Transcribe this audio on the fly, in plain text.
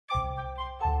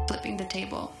flipping the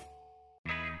table.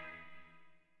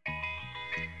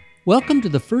 Welcome to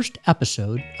the first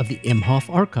episode of the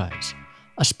Imhoff Archives,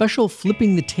 a special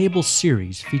Flipping the Table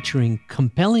series featuring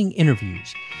compelling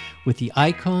interviews with the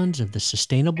icons of the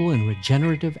sustainable and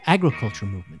regenerative agriculture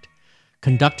movement,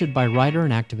 conducted by writer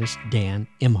and activist Dan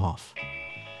Imhoff.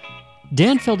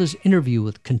 Dan felt his interview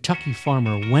with Kentucky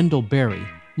farmer Wendell Berry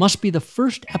must be the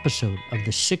first episode of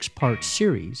the six-part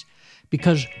series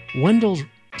because Wendell's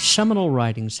seminal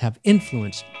writings have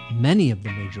influenced many of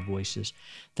the major voices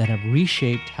that have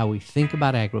reshaped how we think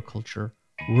about agriculture,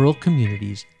 rural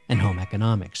communities, and home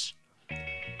economics.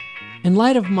 In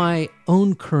light of my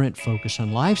own current focus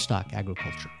on livestock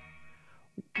agriculture,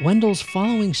 Wendell's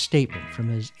following statement from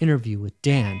his interview with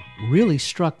Dan really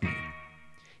struck me.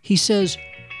 He says,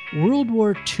 World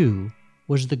War II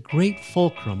was the great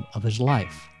fulcrum of his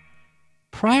life.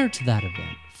 Prior to that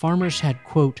event, farmers had,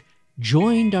 quote,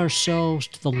 joined ourselves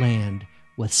to the land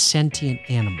with sentient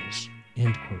animals,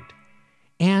 end quote.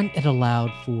 And it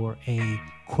allowed for a,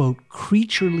 quote,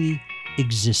 creaturely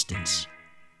existence.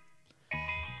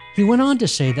 He went on to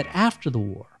say that after the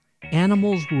war,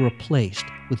 animals were replaced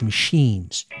with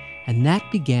machines, and that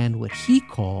began what he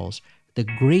calls the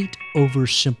great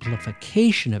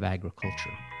oversimplification of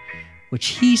agriculture, which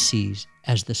he sees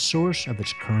as the source of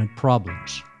its current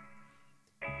problems.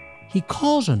 He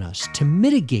calls on us to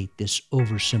mitigate this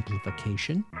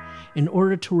oversimplification in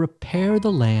order to repair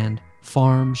the land,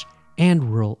 farms, and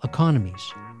rural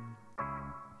economies.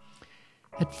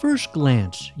 At first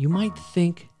glance, you might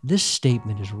think this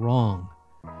statement is wrong,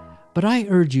 but I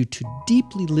urge you to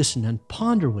deeply listen and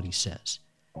ponder what he says.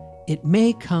 It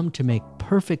may come to make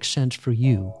perfect sense for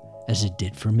you as it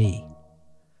did for me.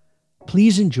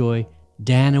 Please enjoy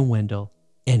Dan and Wendell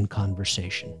in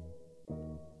conversation.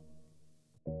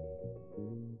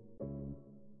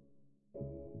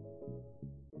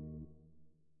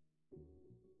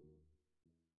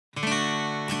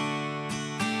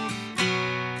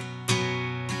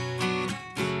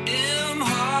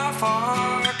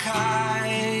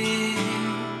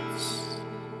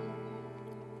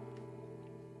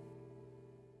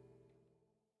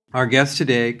 Our guest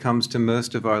today comes to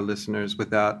most of our listeners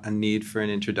without a need for an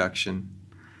introduction.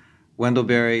 Wendell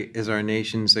Berry is our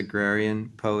nation's agrarian,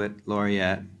 poet,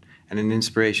 laureate, and an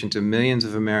inspiration to millions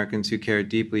of Americans who care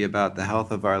deeply about the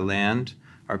health of our land,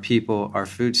 our people, our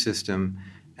food system,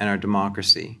 and our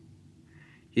democracy.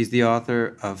 He's the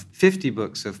author of 50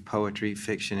 books of poetry,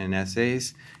 fiction, and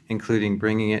essays, including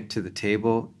Bringing It to the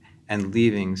Table and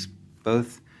Leavings,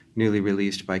 both newly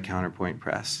released by Counterpoint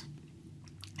Press.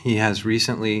 He has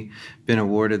recently been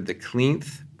awarded the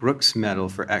Cleanth Brooks Medal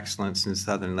for Excellence in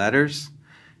Southern Letters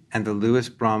and the Louis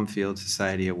Bromfield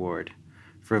Society Award.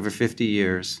 For over 50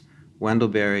 years, Wendell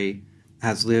Berry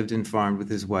has lived and farmed with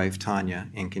his wife, Tanya,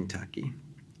 in Kentucky.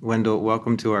 Wendell,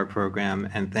 welcome to our program,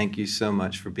 and thank you so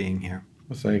much for being here.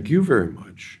 Well, thank you very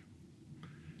much.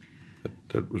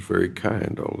 That was very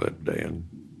kind, all that, Dan.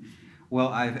 Well,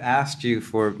 I've asked you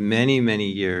for many,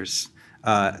 many years,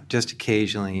 just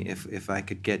occasionally, if I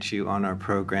could get you on our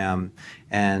program.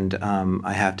 And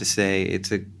I have to say,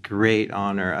 it's a great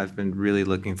honor. I've been really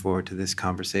looking forward to this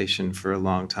conversation for a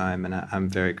long time, and I'm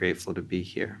very grateful to be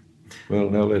here.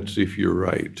 Well, now let's see if you're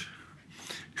right.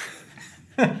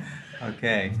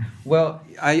 Okay. Well,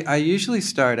 I usually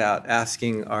start out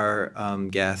asking our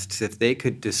guests if they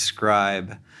could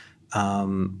describe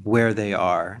where they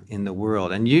are in the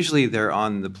world. And usually they're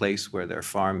on the place where they're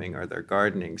farming or they're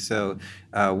gardening. So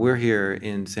we're here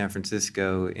in San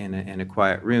Francisco in a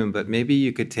quiet room, but maybe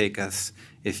you could take us,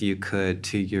 if you could,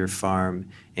 to your farm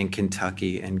in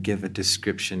Kentucky and give a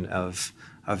description of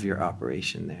your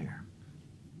operation there.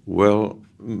 Well,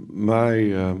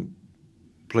 my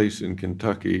place in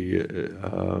Kentucky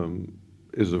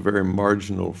is a very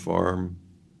marginal farm,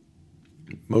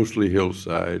 mostly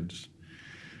hillsides.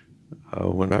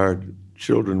 When our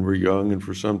children were young and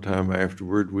for some time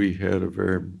afterward, we had a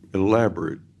very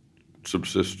elaborate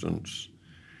subsistence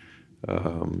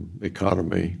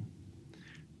economy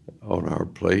on our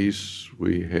place.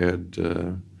 We had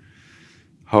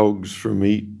hogs for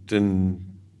meat and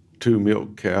 2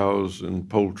 milk cows and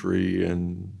poultry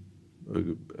and a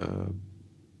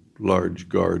large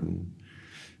garden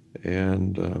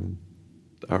and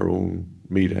our own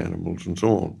meat animals and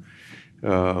so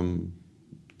on.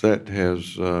 That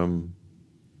has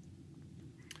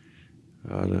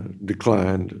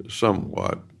declined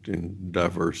somewhat in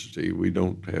diversity. We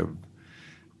don't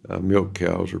have milk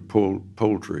cows or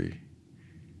poultry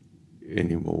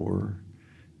anymore,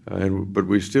 but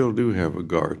we still do have a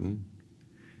garden,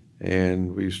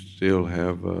 and we still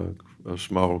have a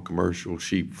small commercial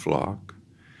sheep flock.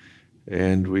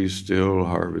 and we still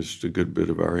harvest a good bit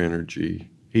of our energy,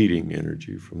 heating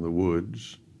energy, from the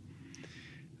woods.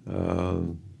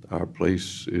 Our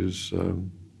place is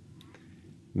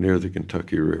near the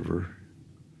Kentucky River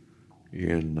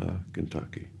in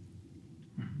Kentucky.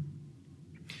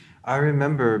 I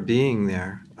remember being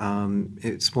there.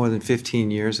 It's more than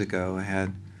 15 years ago. I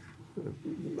had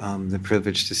the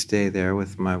privilege to stay there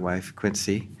with my wife,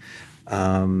 Quincy.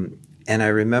 And I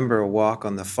remember a walk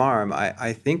on the farm.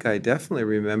 I think I definitely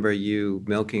remember you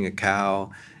milking a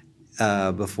cow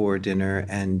before dinner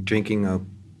and drinking a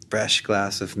fresh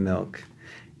glass of milk.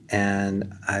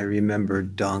 And I remember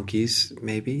donkeys,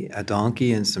 maybe a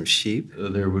donkey and some sheep.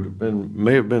 There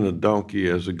may have been a donkey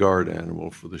as a guard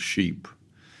animal for the sheep,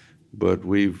 but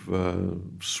we've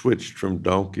switched from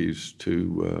donkeys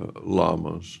to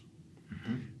llamas.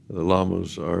 Mm-hmm. The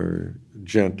llamas are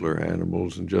gentler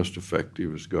animals and just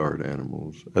effective as guard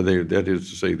animals. That is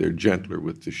to say, they're gentler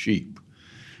with the sheep.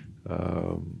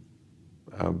 I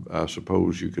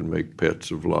suppose you can make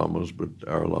pets of llamas, but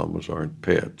our llamas aren't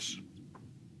pets.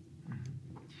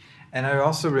 And I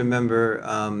also remember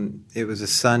it was a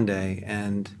Sunday,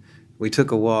 and we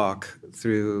took a walk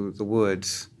through the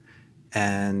woods,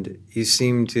 and you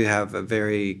seemed to have a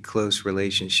very close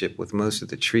relationship with most of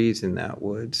the trees in that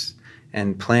woods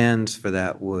and plans for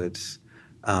that woods,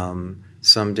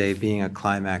 someday being a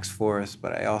climax forest.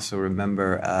 But I also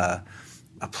remember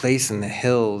a place in the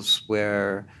hills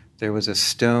where there was a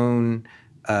stone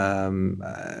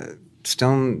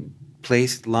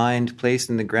placed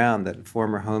in the ground that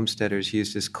former homesteaders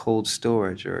used as cold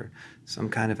storage or some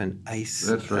kind of an ice.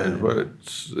 That's right.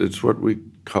 It's what we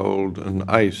called an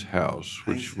ice house,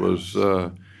 which was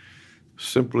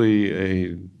simply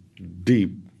a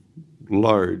deep,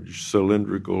 large,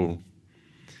 cylindrical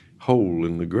hole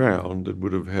in the ground that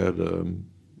would have had a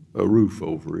roof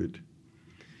over it.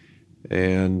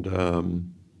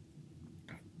 And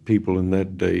people in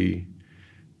that day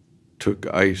took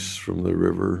ice from the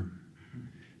river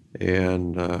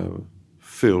and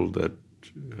filled that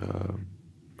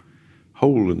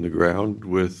hole in the ground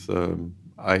with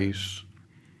ice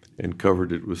and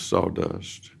covered it with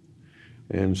sawdust.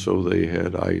 And so they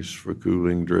had ice for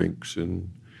cooling drinks and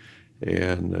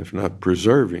if not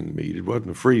preserving meat. It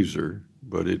wasn't a freezer,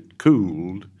 but it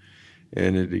cooled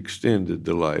and it extended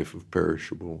the life of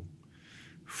perishable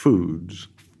foods.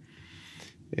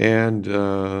 And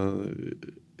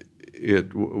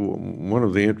one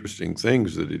of the interesting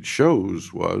things that it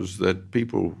shows was that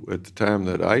people at the time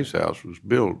that ice house was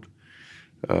built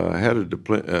had a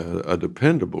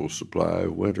dependable supply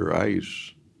of winter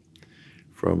ice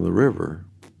from the river,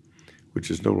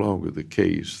 which is no longer the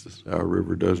case. Our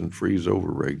river doesn't freeze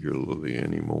over regularly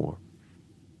anymore.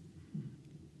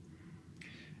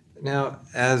 Now,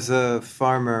 as a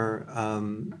farmer,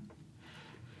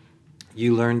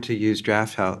 you learned to use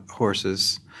draft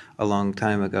horses a long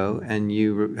time ago, and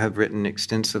you have written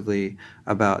extensively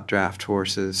about draft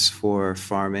horses for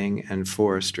farming and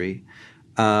forestry.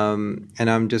 And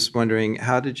I'm just wondering,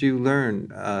 how did you learn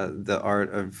the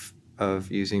art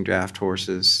of using draft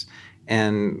horses,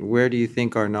 and where do you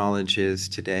think our knowledge is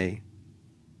today?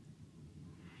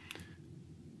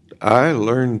 I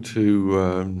learned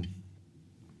to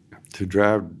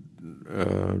drive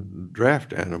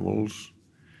draft animals.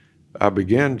 I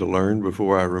began to learn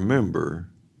before I remember.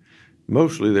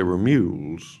 Mostly they were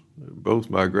mules. Both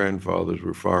my grandfathers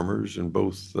were farmers, and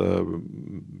both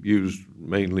used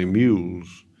mainly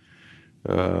mules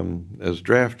as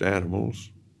draft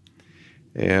animals.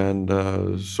 And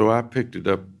so I picked it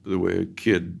up the way a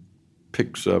kid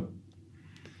picks up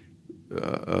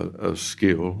a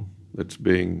skill that's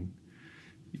being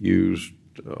used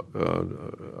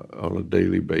on a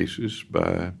daily basis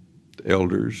by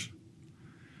elders.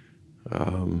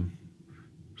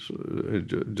 So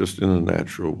just in a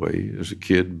natural way, as a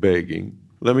kid begging,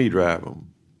 let me drive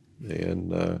them.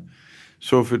 And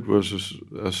so if it was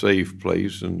a safe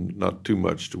place and not too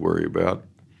much to worry about,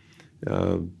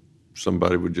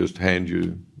 somebody would just hand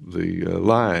you the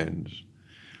lines.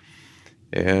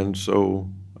 And so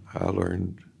I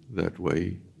learned that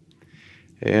way.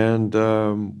 And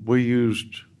we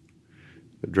used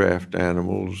draft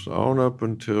animals on up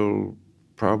until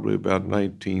probably about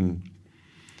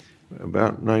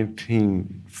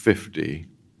 1950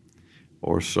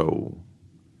 or so.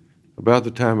 About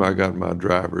the time I got my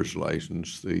driver's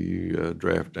license, the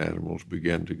draft animals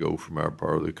began to go from our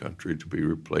part of the country to be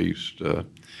replaced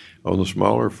on the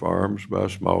smaller farms by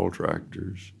small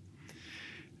tractors.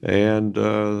 And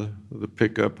the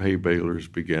pickup hay balers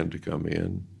began to come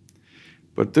in.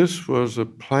 But this was a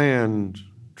planned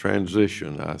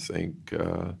transition, I think.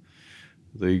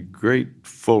 the great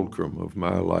fulcrum of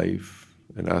my life,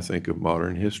 and I think of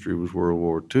modern history, was World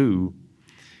War II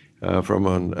from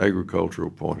an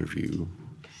agricultural point of view.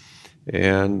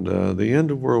 And the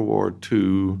end of World War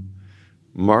II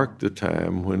marked the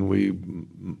time when we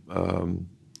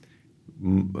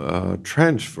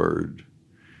transferred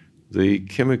the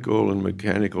chemical and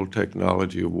mechanical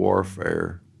technology of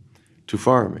warfare to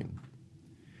farming.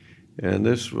 And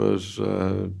this was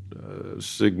a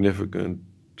significant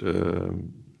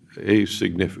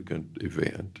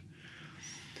event,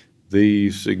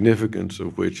 the significance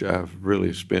of which I've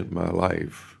really spent my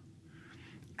life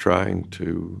trying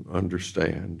to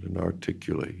understand and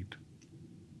articulate.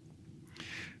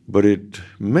 But it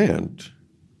meant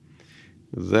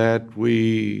that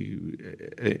we,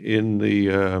 in the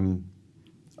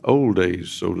old days,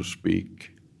 so to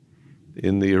speak,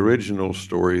 in the original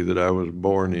story that I was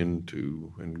born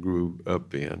into and grew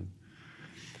up in,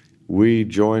 we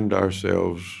joined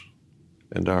ourselves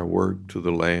and our work to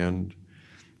the land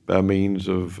by means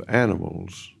of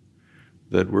animals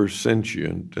that were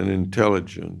sentient and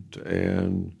intelligent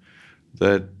and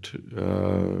that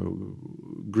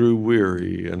grew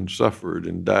weary and suffered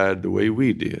and died the way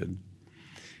we did.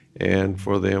 And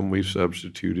for them we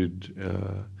substituted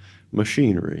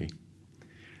machinery,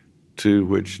 to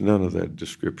which none of that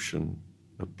description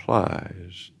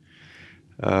applies.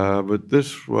 But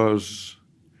this was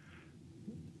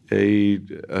a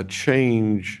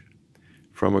change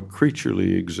from a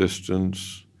creaturely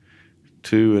existence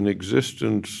to an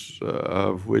existence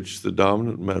of which the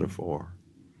dominant metaphor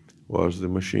was the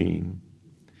machine.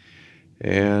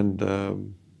 And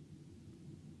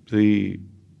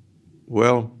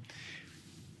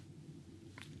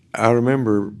I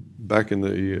remember back in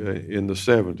the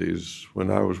 70s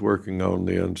when I was working on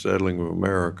The Unsettling of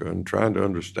America and trying to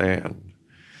understand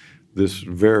this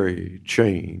very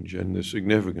change and the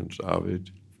significance of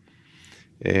it,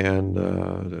 and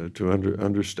to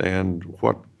understand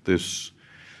what this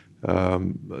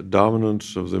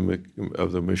dominance of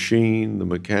the machine, the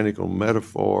mechanical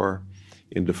metaphor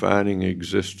in defining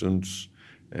existence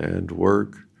and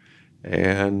work,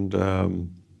 and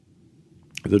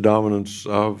the dominance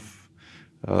of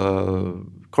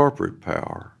corporate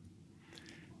power.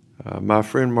 My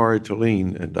friend Mari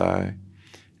Talene and I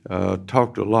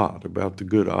talked a lot about the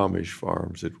good Amish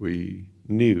farms that we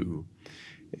knew,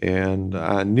 and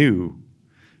I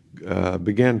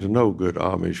began to know good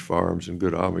Amish farms and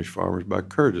good Amish farmers by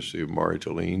courtesy of Mari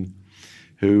Talene,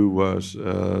 who was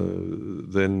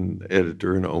then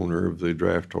editor and owner of the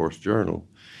Draft Horse Journal.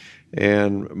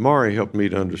 And Mari helped me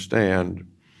to understand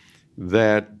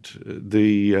that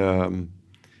the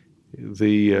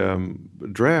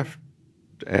draft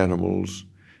animals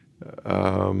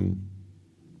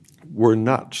were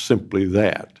not simply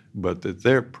that, but that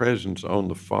their presence on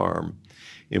the farm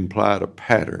implied a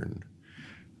pattern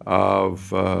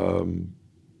of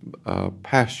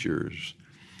pastures,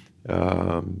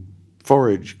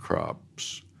 forage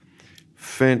crops,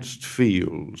 fenced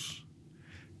fields,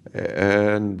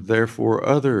 and therefore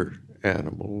other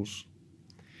animals,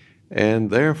 and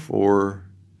therefore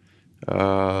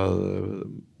the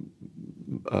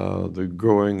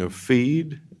growing of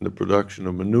feed and the production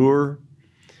of manure,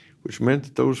 which meant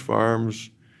that those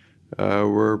farms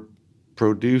were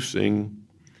producing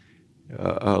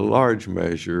a large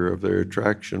measure of their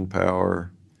attraction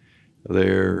power,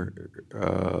 their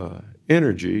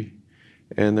energy,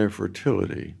 and their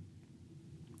fertility,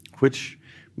 which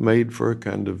made for a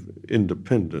kind of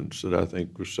independence that I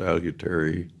think was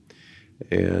salutary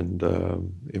and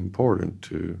important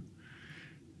to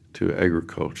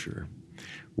agriculture.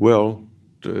 Well,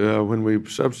 when we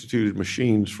substituted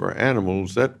machines for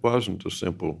animals, that wasn't a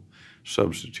simple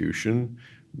substitution,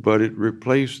 but it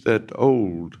replaced that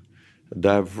old,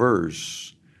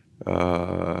 diverse,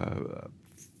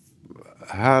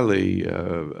 highly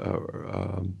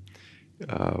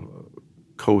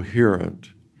coherent,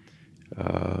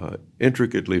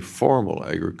 intricately formal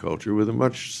agriculture with a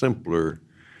much simpler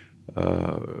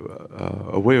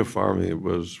a way of farming that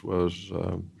was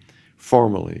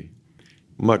formally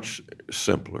much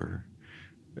simpler.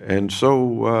 And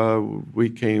so we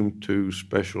came to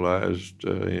specialized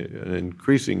an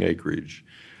increasing acreage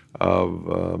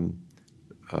of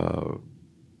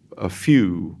a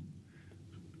few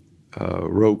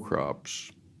row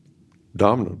crops,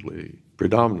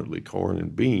 predominantly corn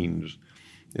and beans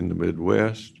in the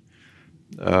Midwest,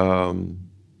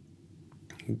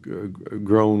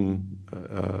 grown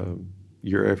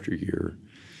year after year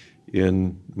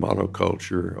in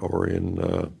monoculture or in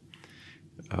the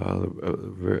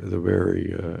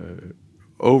very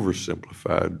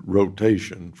oversimplified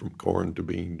rotation from corn to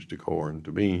beans to corn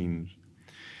to beans.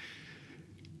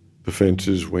 The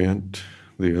fences went,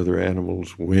 the other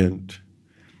animals went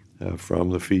from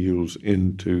the fields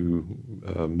into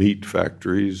meat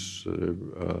factories,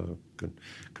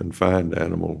 confined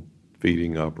animal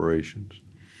feeding operations.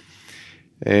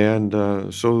 And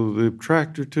so the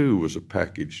tractor, too, was a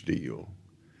package deal.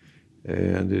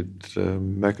 And it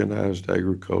mechanized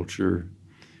agriculture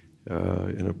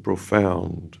in a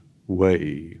profound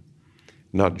way,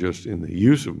 not just in the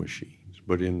use of machines,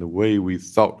 but in the way we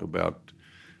thought about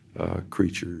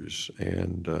creatures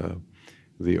and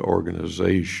the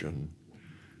organization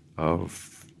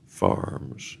of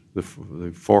farms, the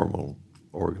formal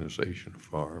organization of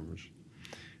farms,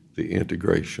 the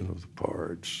integration of the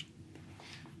parts.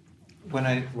 When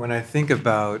I think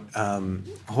about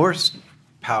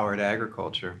horse-powered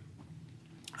agriculture,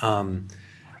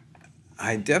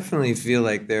 I definitely feel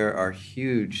like there are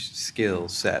huge skill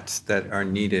sets that are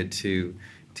needed to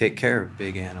take care of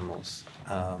big animals.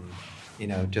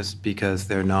 Just because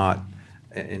they're not,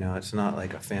 it's not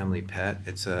like a family pet.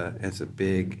 It's a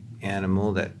big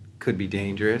animal that could be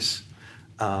dangerous.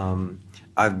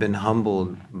 I've been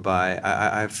humbled by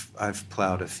I've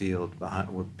plowed a field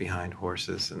behind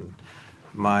horses, and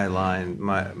my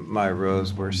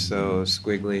rows were so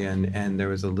squiggly, and there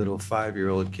was a little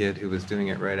 5-year-old kid who was doing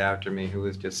it right after me, who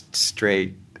was just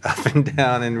straight up and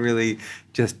down, and really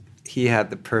just he had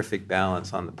the perfect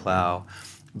balance on the plow.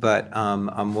 But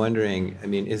I'm wondering,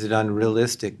 is it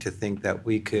unrealistic to think that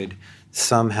we could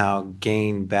somehow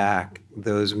gain back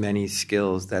those many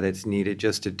skills that it's needed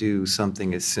just to do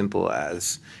something as simple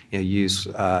as use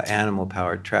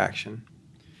animal-powered traction?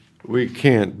 We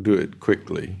can't do it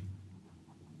quickly.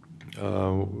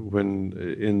 When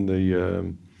in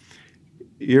the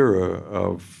era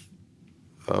of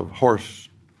horse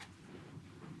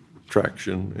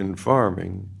traction in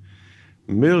farming,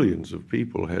 millions of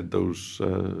people had those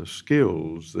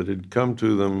skills that had come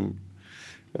to them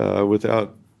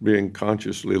without being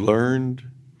consciously learned,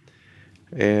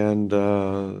 and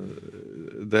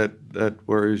that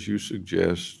were, as you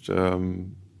suggest,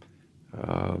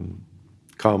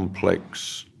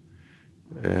 complex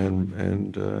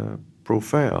and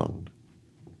profound.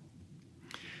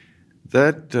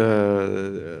 That, to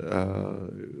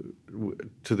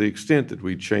the extent that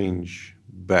we change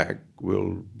back,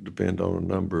 will depend on a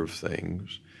number of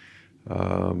things,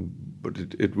 but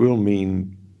it will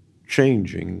mean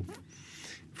changing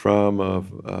from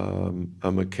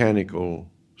a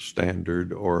mechanical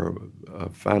standard or a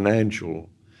financial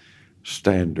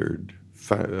standard.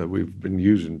 We've been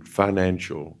using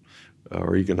financial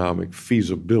or economic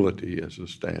feasibility as a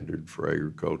standard for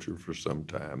agriculture for some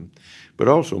time, but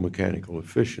also mechanical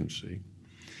efficiency.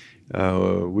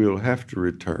 We'll have to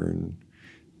return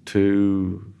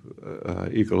to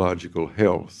ecological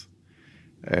health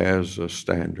as a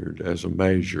standard, as a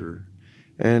measure,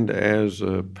 and as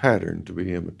a pattern to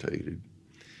be imitated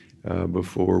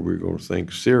before we're going to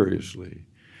think seriously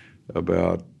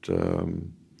about the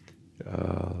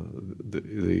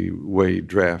way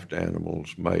draft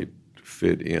animals might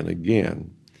fit in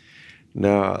again.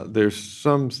 Now, there's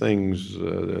some things,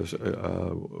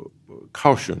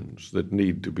 cautions that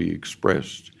need to be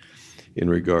expressed in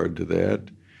regard to that.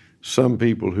 Some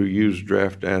people who used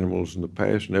draft animals in the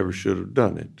past never should have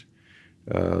done it.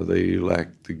 They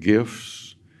lacked the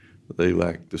gifts, they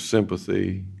lacked the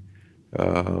sympathy,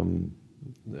 and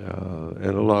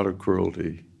a lot of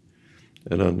cruelty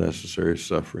and unnecessary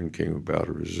suffering came about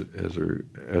as a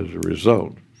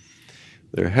result.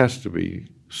 There has to be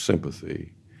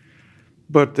sympathy,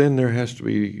 but then there has to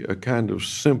be a kind of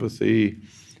sympathy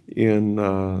in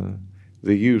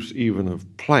the use even of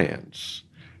plants.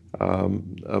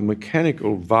 A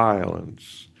mechanical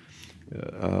violence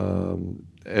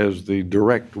as the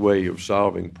direct way of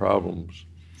solving problems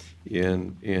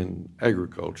in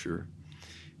agriculture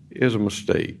is a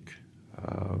mistake.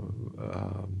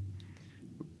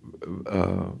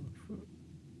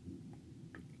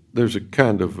 There's a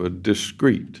kind of a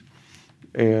discrete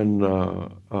and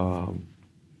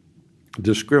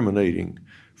discriminating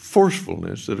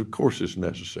forcefulness that, of course, is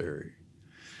necessary.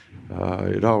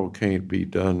 It all can't be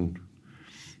done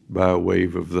by a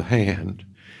wave of the hand.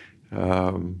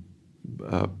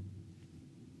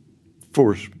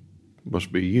 Force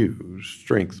must be used,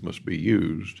 strength must be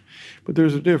used, but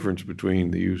there's a difference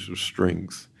between the use of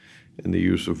strength and the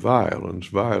use of violence.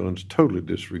 Violence totally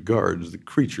disregards the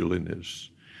creatureliness,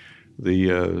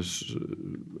 the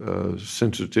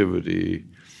sensitivity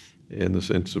and the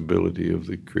sensibility of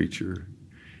the creature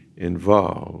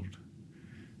involved.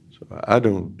 So I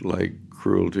don't like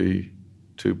cruelty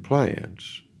to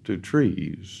plants, to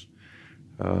trees.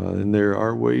 And there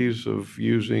are ways of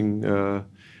using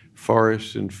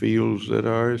forests and fields that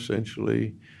are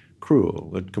essentially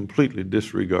cruel, that completely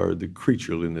disregard the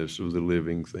creatureliness of the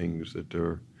living things that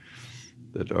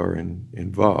are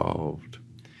involved.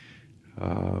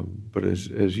 But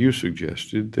as you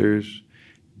suggested, there's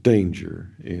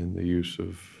danger in the use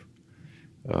of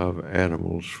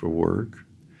animals for work.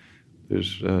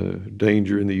 There's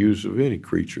danger in the use of any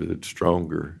creature that's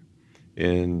stronger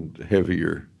and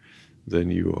heavier than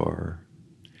you are.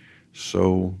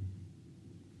 So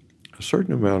a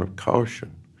certain amount of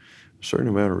caution, a certain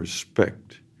amount of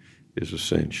respect is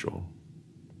essential.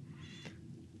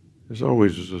 There's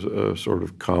always a sort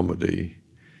of comedy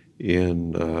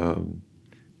in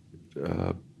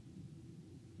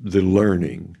the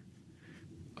learning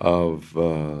of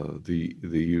the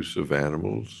use of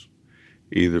animals,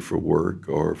 either for work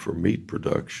or for meat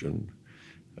production,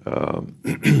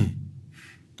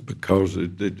 because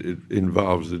it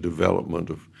involves the development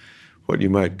of what you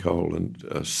might call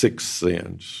a sixth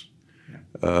sense,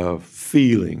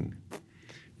 feeling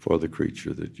for the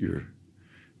creature that you're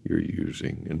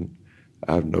using. And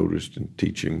I've noticed in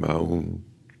teaching my own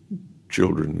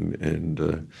children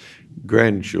and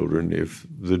grandchildren, if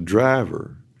the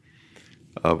driver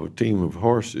of a team of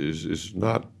horses is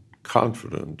not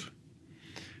confident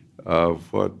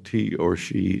of what he or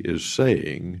she is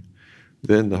saying,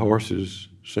 then the horses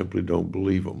simply don't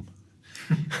believe them.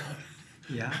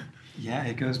 Yeah,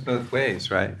 it goes both ways,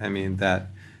 right? I mean,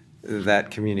 that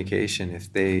communication,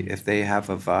 if they have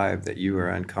a vibe that you are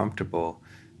uncomfortable,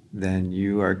 then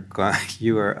you are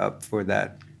up for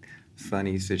that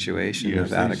funny situation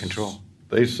of out of control.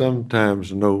 They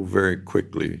sometimes know very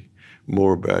quickly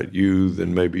more about you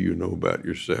than maybe you know about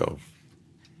yourself.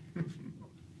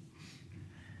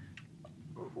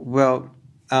 Well,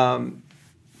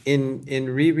 in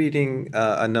rereading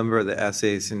a number of the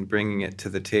essays and bringing it to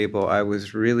the table, I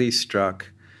was really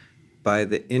struck by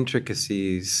the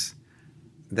intricacies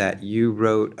that you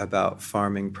wrote about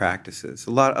farming practices.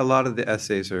 A lot of the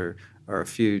essays are a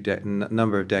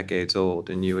number of decades old,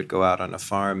 and you would go out on a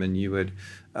farm and you would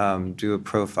do a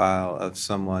profile of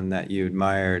someone that you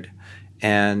admired,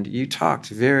 and you talked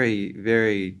very,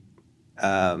 very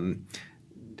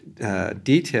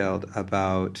detailed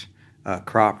about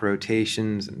crop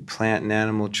rotations and plant and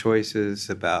animal choices,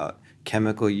 about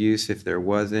chemical use if there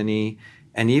was any,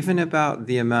 and even about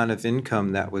the amount of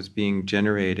income that was being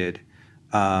generated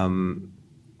from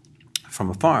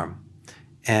a farm.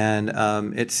 And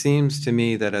it seems to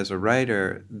me that as a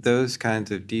writer, those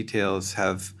kinds of details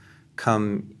have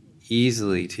come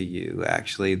easily to you.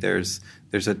 Actually, there's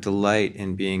a delight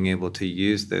in being able to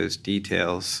use those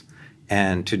details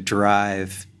and to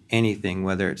drive anything,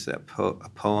 whether it's a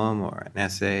poem or an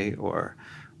essay or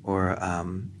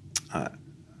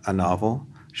a novel,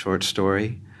 short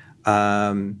story.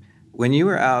 When you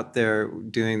were out there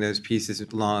doing those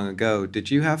pieces long ago, did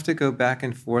you have to go back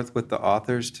and forth with the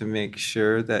authors to make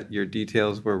sure that your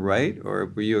details were right,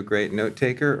 or were you a great note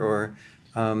taker, or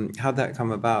how'd that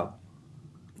come about?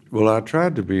 Well, I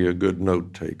tried to be a good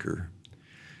note taker,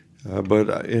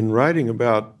 but in writing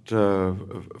about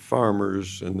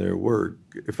farmers and their work,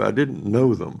 if I didn't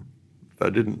know them, if I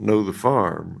didn't know the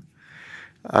farm,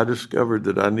 I discovered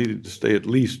that I needed to stay at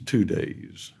least 2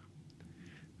 days.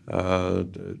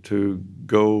 To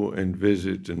go and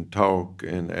visit and talk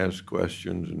and ask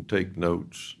questions and take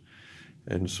notes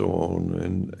and so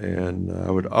on. And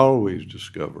I would always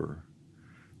discover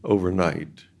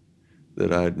overnight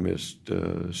that I'd missed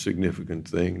significant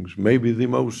things, maybe the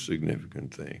most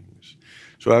significant things.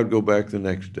 So I'd go back the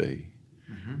next day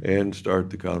and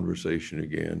start the conversation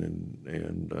again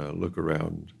and look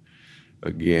around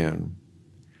again.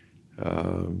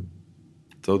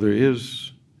 So there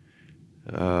is...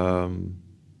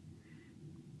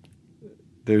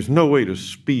 there's no way to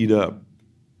speed up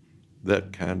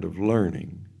that kind of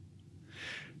learning.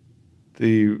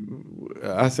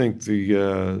 I think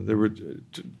there were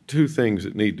two things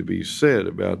that need to be said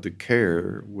about the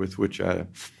care with which I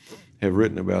have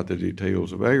written about the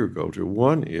details of agriculture.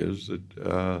 One is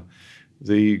that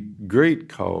the great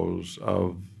cause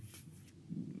of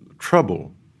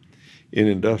trouble in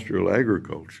industrial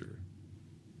agriculture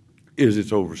is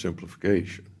its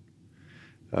oversimplification.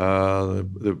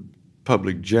 The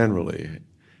public generally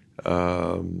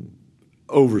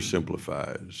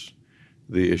oversimplifies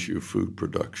the issue of food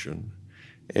production,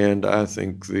 and I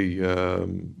think the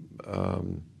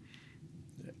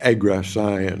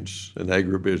agri-science and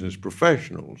agribusiness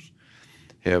professionals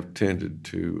have tended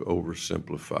to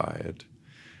oversimplify it.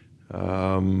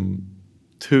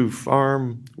 To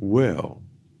farm well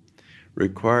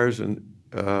requires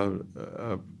a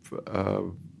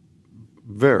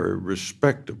very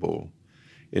respectable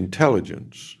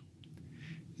intelligence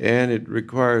And it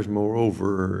requires,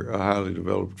 moreover, a highly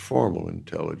developed formal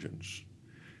intelligence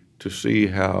to see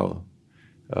how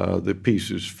the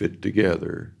pieces fit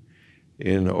together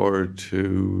in order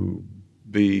to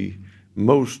be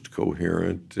most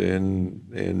coherent and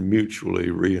mutually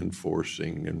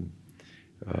reinforcing and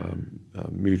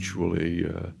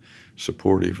mutually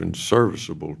supportive and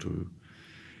serviceable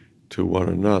to one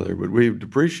another. But we've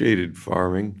depreciated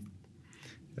farming,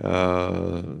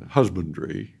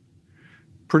 husbandry,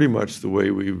 pretty much the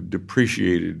way we've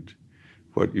depreciated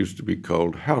what used to be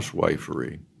called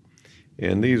housewifery.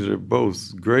 And these are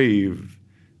both grave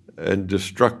and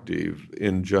destructive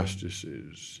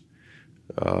injustices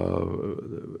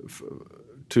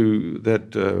to that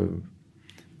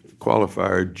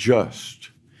qualifier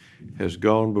just has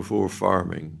gone before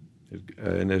farming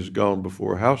and has gone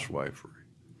before housewifery.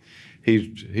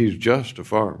 He's just a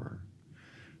farmer,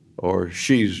 or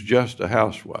she's just a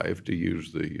housewife, to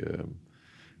use the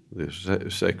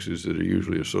sexes that are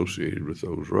usually associated with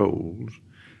those roles,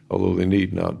 although they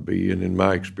need not be. And in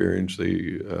my experience,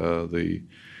 the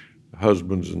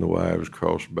husbands and the wives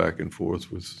cross back and forth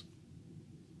with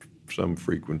some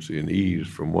frequency and ease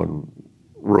from one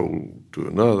role to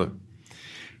another.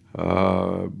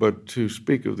 But to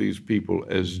speak of these people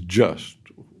as just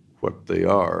what they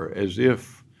are, as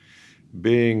if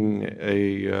being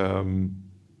an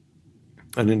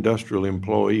industrial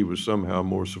employee was somehow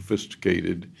more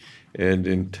sophisticated and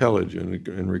intelligent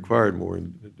and required more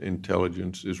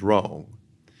intelligence, is wrong.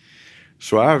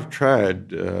 So I've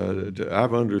tried,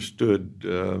 I've understood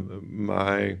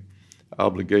my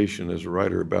obligation as a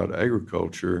writer about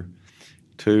agriculture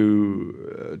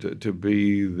to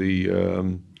be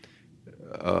the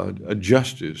a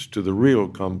justice to the real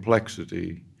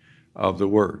complexity of the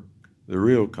work, the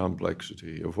real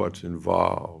complexity of what's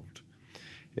involved,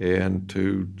 and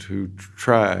to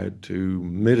try to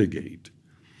mitigate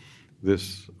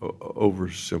this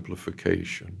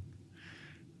oversimplification.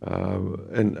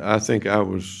 And I think I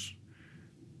was,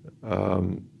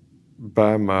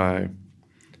 by my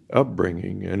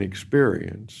upbringing and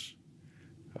experience,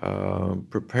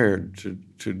 prepared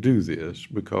to do this,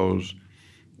 because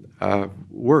I've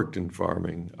worked in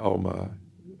farming all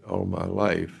my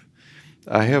life.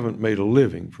 I haven't made a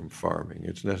living from farming.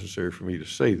 It's necessary for me to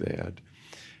say that.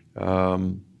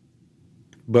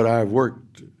 But I've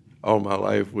worked all my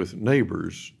life with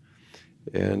neighbors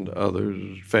and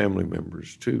others, family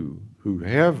members too, who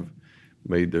have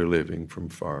made their living from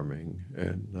farming.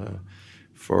 And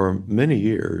for many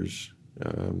years,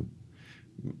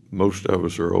 most of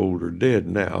us are old or dead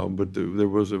now, but there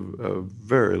was a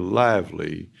very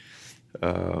lively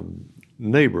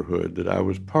neighborhood that I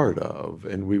was part of,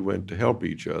 and we went to help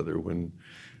each other when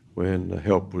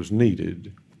help was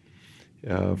needed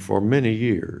for many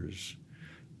years.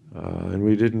 And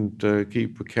we didn't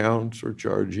keep accounts or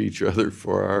charge each other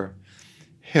for our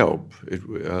help.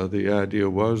 The idea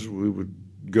was we would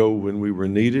go when we were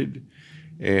needed,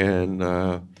 and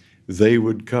they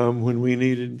would come when we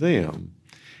needed them.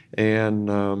 And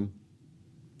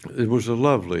it was a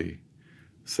lovely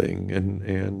thing and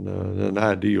an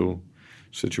ideal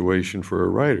situation for a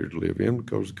writer to live in,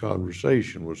 because the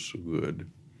conversation was so good,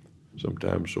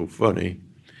 sometimes so funny.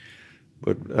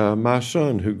 But my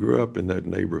son, who grew up in that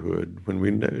neighborhood,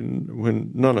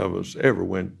 when none of us ever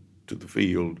went to the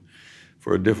field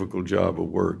for a difficult job of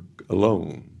work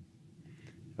alone,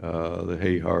 the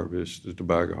hay harvest, the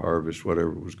tobacco harvest,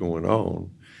 whatever was going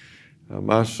on,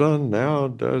 my son now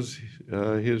does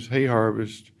his hay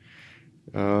harvest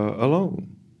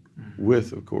alone,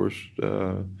 with, of course,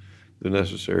 the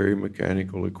necessary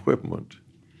mechanical equipment.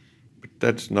 But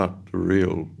that's not the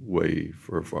real way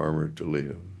for a farmer to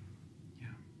live.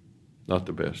 Not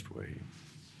the best way.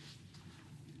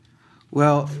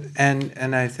 Well,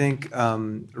 and I think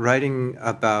writing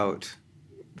about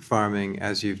farming,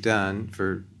 as you've done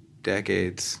for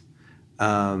decades,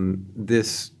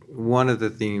 this one of the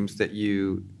themes that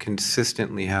you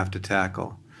consistently have to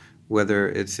tackle, whether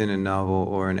it's in a novel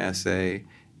or an essay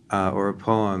or a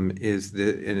poem, is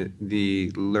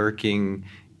the lurking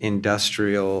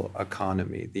industrial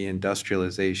economy, the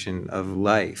industrialization of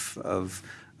life, of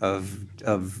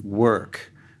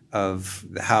work, of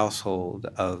the household,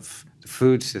 of the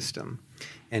food system.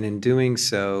 And in doing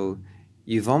so,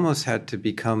 you've almost had to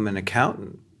become an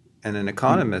accountant and an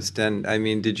economist. And I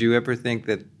mean, did you ever think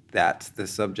that that's the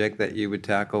subject that you would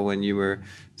tackle when you were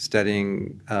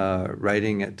studying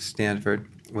writing at Stanford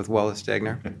with Wallace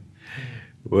Stegner?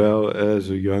 Well, as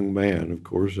a young man, of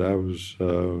course, I was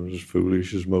as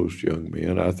foolish as most young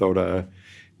men. I thought I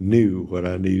knew what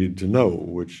I needed to know,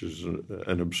 which is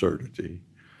an absurdity.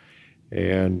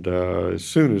 And as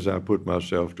soon as I put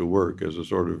myself to work as a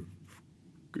sort of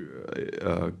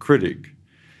critic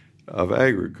of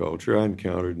agriculture, I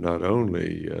encountered not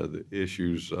only the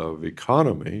issues of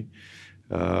economy,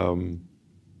 but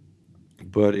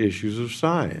issues of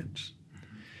science.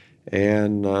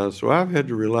 And so I've had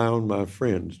to rely on my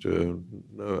friends to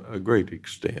a great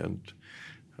extent.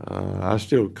 I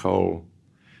still call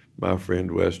my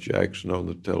friend Wes Jackson on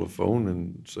the telephone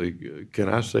and say, can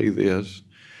I say this?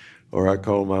 Or I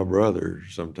call my brother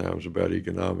sometimes about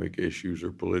economic issues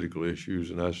or political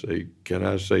issues, and I say, can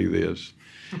I say this?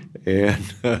 And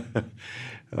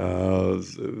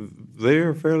they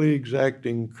are fairly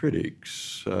exacting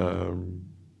critics.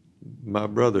 My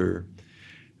brother,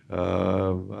 I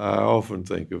often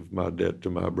think of my debt to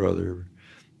my brother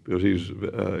because he's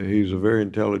a very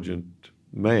intelligent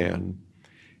man,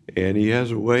 and he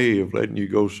has a way of letting you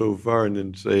go so far and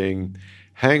then saying,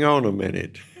 hang on a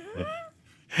minute,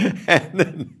 and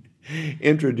then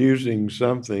introducing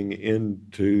something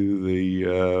into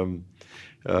the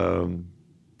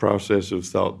process of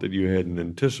thought that you hadn't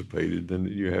anticipated and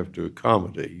that you have to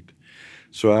accommodate.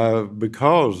 So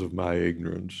because of my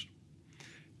ignorance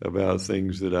about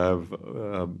things that I've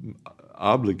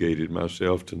obligated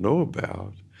myself to know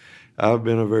about, I've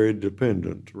been a very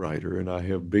dependent writer, and I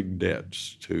have big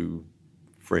debts to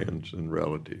friends and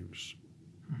relatives.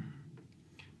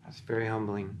 That's very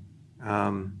humbling.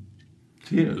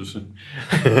 It is.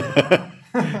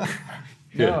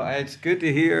 No, it's good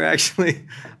to hear, actually,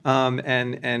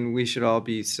 and we should all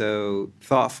be so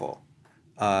thoughtful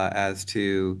as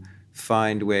to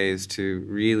find ways to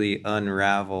really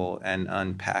unravel and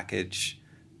unpackage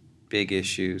big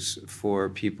issues for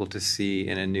people to see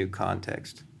in a new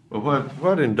context. Well,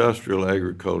 what industrial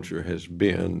agriculture has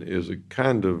been is a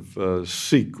kind of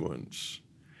sequence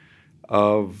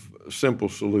of simple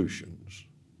solutions.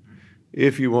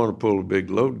 If you want to pull a big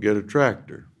load, get a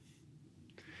tractor.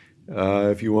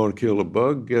 If you want to kill a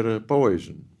bug, get a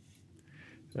poison,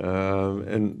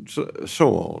 and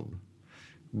so on.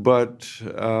 But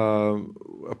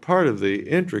a part of the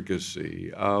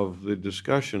intricacy of the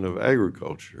discussion of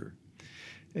agriculture,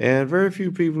 and very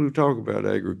few people who talk about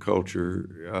agriculture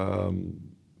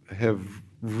have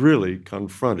really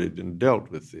confronted and dealt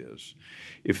with this.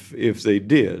 If they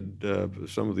did,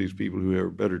 some of these people who are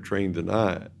better trained than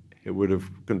I would have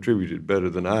contributed better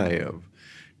than I have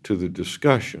to the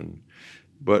discussion.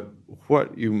 But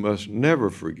what you must never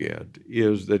forget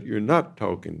is that you're not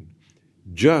talking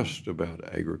just about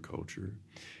agriculture.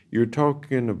 You're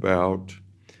talking about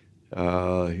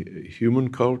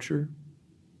human culture.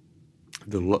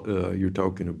 You're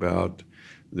talking about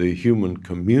the human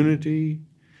community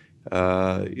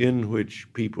in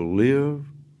which people live,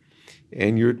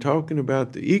 and you're talking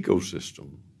about the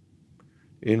ecosystem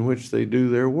in which they do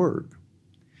their work.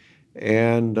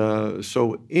 And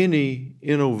so any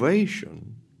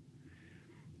innovation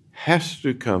has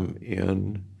to come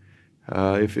in,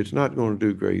 if it's not going to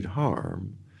do great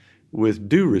harm, with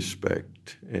due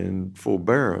respect and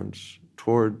forbearance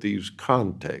toward these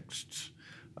contexts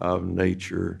of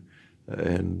nature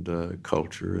and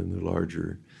culture and the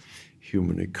larger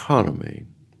human economy.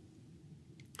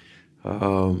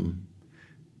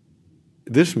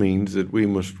 This means that we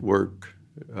must work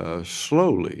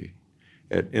slowly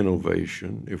at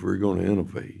innovation if we're going to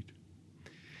innovate.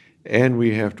 And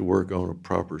we have to work on a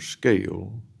proper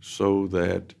scale so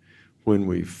that when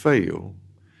we fail,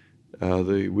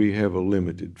 we have a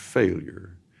limited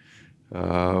failure.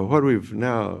 What we've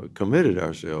now committed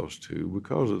ourselves to,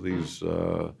 because of these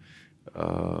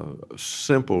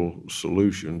simple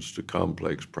solutions to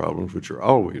complex problems, which are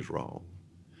always wrong,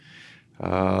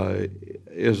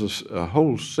 is a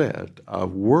whole set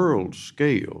of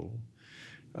world-scale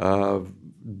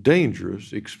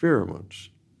dangerous experiments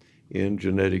in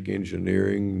genetic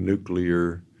engineering,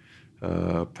 nuclear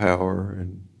power,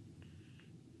 and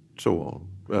so on.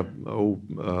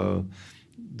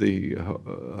 The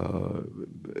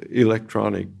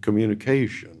electronic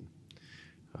communication.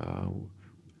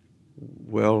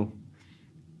 Well,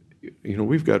 you know,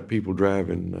 we've got people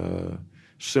driving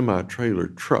semi-trailer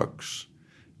trucks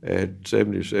at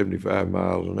 70 or 75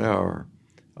 miles an hour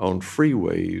on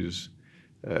freeways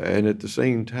and at the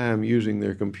same time using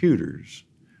their computers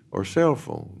or cell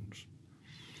phones.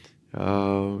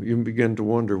 You begin to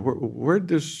wonder, where'd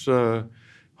this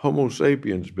Homo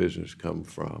sapiens business come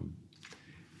from?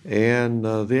 And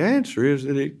the answer is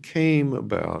that it came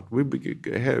about. We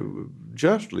have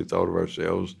justly thought of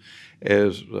ourselves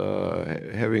as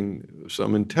having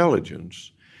some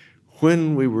intelligence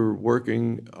when we were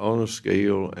working on a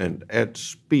scale and at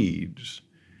speeds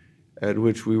at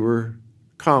which we were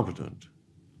competent.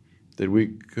 that we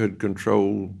could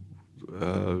control,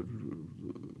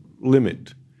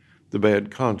 limit the bad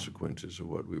consequences of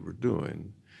what we were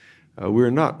doing.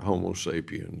 We're not Homo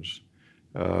sapiens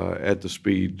at the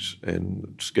speeds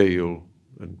and scale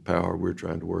and power we're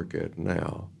trying to work at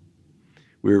now.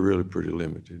 We're really pretty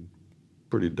limited,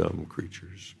 pretty dumb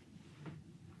creatures.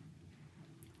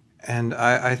 And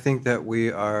I think that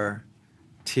we are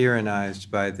tyrannized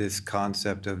by this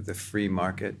concept of the free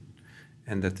market,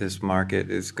 and that this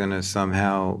market is going to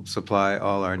somehow supply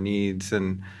all our needs.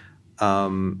 And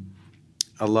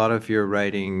a lot of your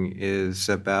writing is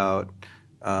about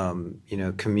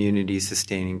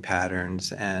community-sustaining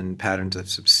patterns and patterns of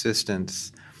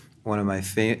subsistence. One of my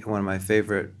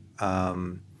favorite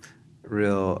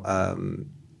real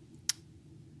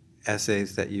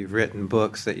essays that you've written,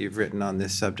 books that you've written on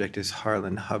this subject, is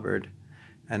Harlan Hubbard.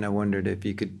 And I wondered if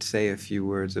you could say a few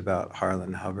words about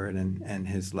Harlan Hubbard and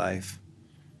his life.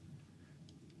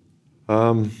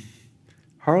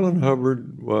 Harlan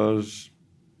Hubbard was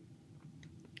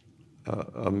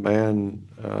a man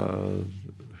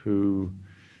who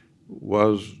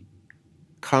was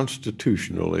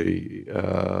constitutionally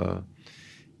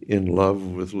in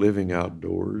love with living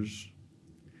outdoors.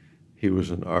 He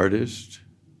was an artist.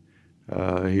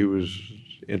 He was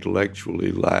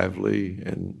intellectually lively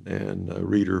and a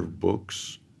reader of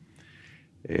books,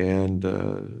 and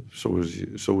so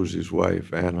was his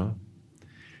wife Anna,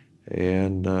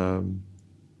 and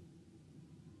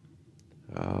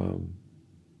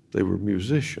they were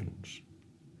musicians.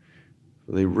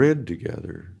 They read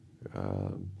together,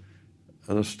 an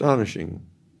astonishing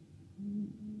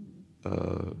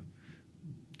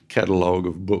catalog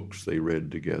of books they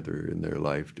read together in their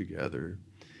life together.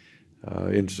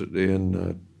 In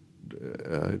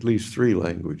at least 3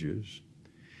 languages,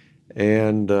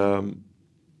 and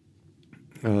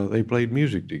they played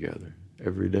music together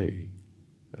every day,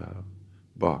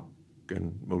 Bach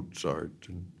and Mozart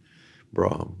and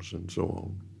Brahms and so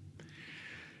on.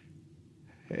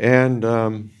 And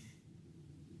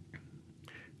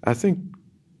I think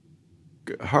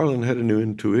Harlan had a new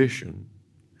intuition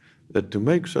that to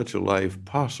make such a life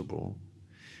possible,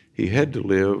 he had to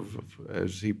live,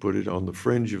 as he put it, on the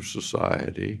fringe of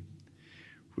society,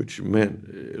 which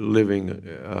meant living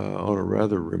on a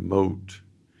rather remote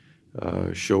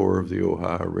shore of the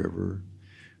Ohio River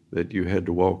that you had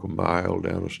to walk a mile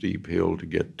down a steep hill to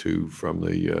get to from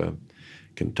the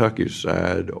Kentucky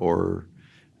side, or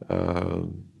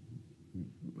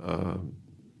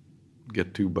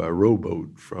get to by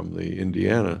rowboat from the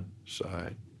Indiana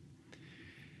side.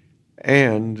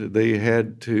 And they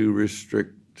had to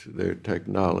restrict their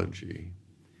technology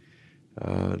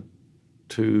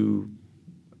to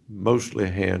mostly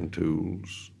hand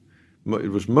tools.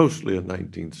 It was mostly a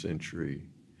 19th century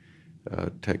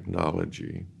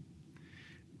technology.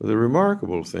 The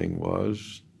remarkable thing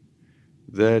was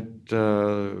that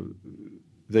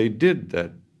they did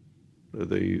that,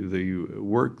 the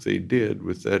work they did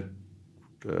with that,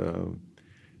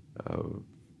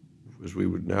 as we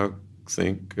would now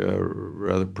think,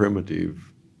 rather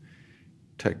primitive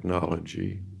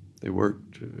technology. They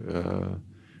worked,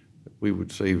 we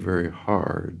would say, very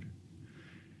hard.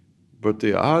 But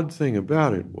the odd thing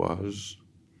about it was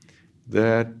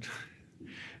that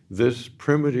this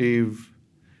primitive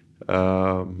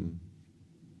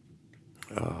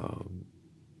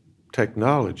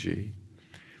technology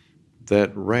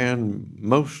that ran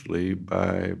mostly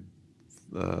by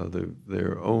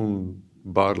their own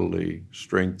bodily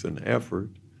strength and effort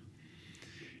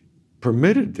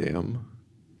permitted them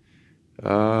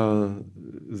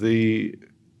the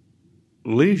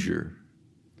leisure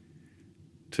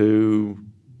to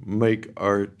make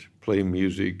art, play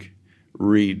music,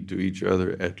 read to each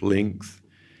other at length,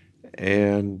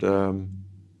 and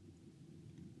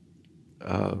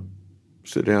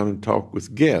sit down and talk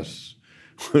with guests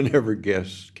whenever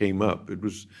guests came up. It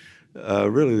was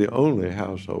really the only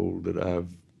household that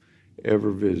I've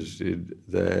ever visited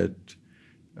that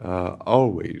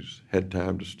always had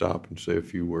time to stop and say a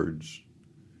few words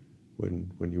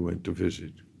when you went to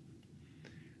visit.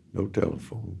 No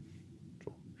telephone.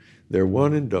 Their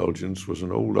one indulgence was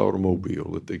an old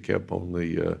automobile that they kept on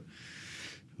the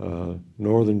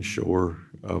northern shore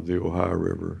of the Ohio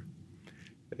River,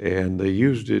 and they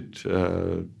used it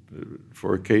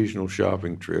for occasional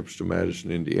shopping trips to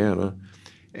Madison, Indiana,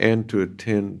 and to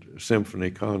attend symphony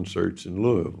concerts in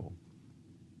Louisville.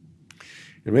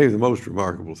 And maybe the most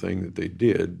remarkable thing that they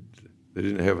did, they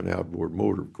didn't have an outboard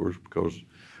motor, of course, because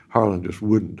Harlan just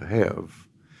wouldn't have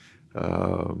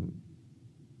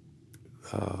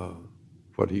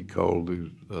what he called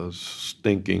the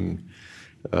stinking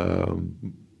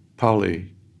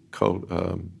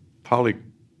polyculture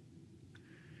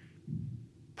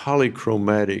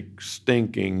polychromatic,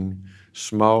 stinking,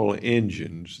 small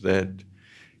engines that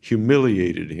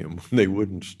humiliated him when they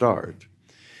wouldn't start.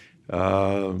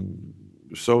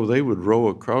 So they would row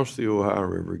across the Ohio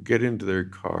River, get into their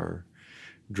car,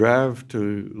 drive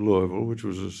to Louisville, which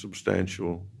was a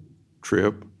substantial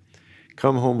trip,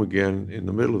 come home again in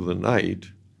the middle of the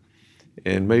night,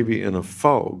 and maybe in a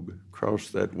fog cross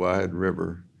that wide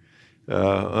river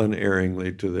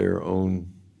unerringly to their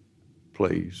own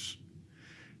place.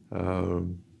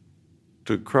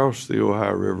 To cross the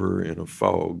Ohio River in a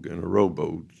fog in a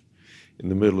rowboat in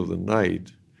the middle of the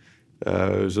night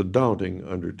is a daunting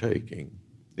undertaking.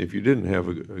 If you didn't have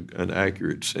an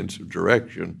accurate sense of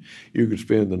direction, you could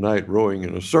spend the night rowing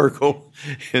in a circle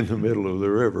in the middle of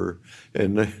the river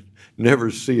and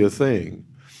never see a thing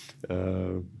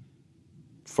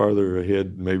farther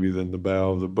ahead maybe than the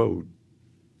bow of the boat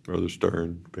or the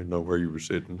stern, depending on where you were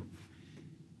sitting.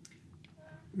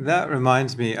 That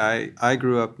reminds me, I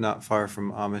grew up not far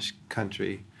from Amish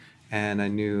country, and I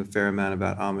knew a fair amount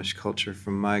about Amish culture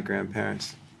from my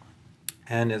grandparents.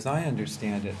 And as I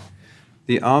understand it,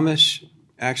 the Amish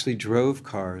actually drove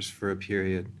cars for a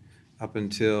period up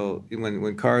until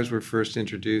when cars were first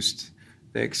introduced.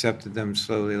 They accepted them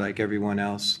slowly like everyone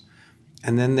else.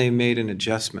 And then they made an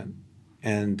adjustment.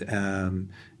 And,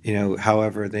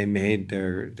 however they made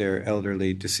their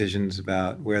elderly decisions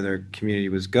about where their community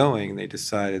was going, they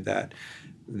decided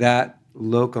that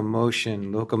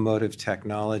locomotive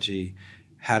technology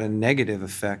had a negative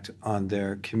effect on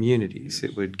their communities.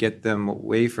 It would get them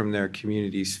away from their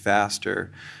communities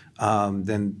faster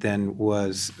than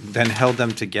held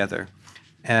them together.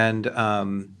 And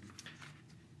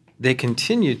they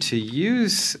continued to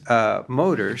use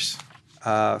motors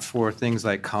for things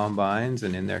like combines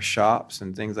and in their shops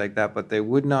and things like that, but they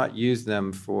would not use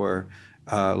them for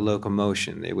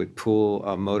locomotion. They would pull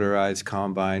a motorized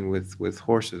combine with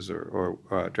horses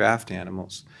or draft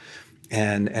animals.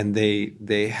 And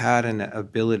they had an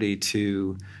ability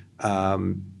to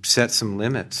set some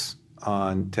limits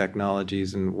on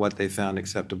technologies and what they found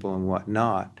acceptable and what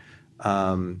not.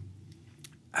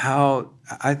 How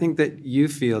I think that you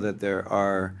feel that there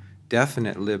are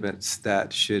definite limits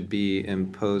that should be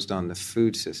imposed on the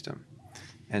food system,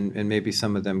 and maybe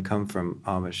some of them come from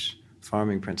Amish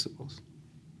farming principles.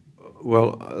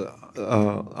 Well,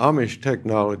 Amish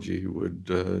technology would,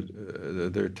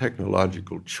 their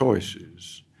technological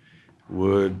choices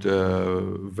would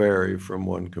vary from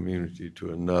one community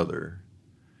to another.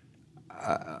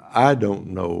 I don't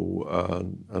know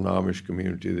an Amish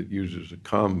community that uses a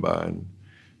combine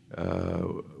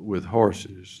with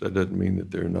horses. That doesn't mean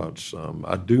that there are not some.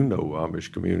 I do know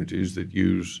Amish communities that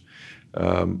use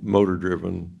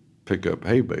motor-driven pickup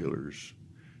hay balers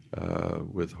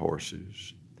with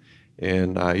horses.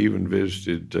 And I even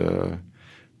visited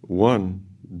one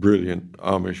brilliant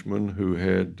Amishman who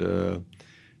had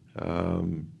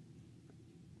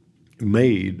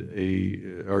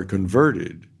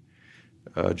converted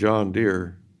a John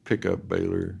Deere pickup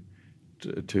baler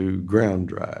to ground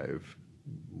drive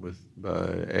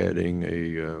by adding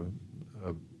a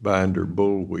binder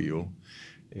bull wheel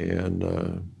and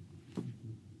a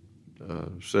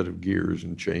set of gears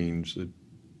and chains that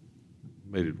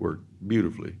made it work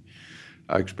beautifully.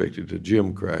 I expected a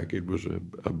gym crack. It was a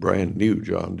brand new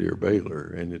John Deere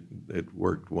baler, and it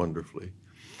worked wonderfully.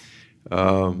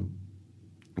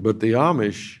 But the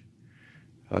Amish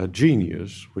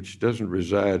genius, which doesn't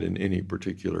reside in any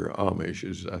particular Amish,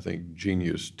 as I think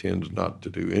genius tends not to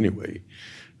do anyway,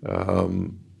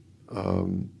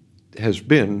 has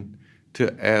been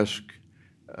to ask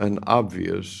an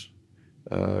obvious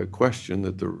question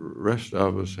that the rest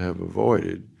of us have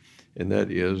avoided, and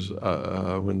that is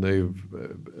when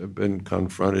they've been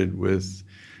confronted with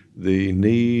the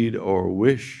need or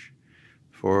wish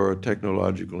for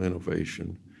technological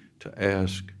innovation, to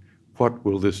ask, what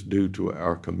will this do to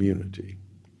our community?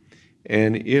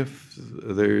 And if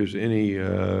there's any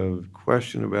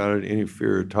question about it, any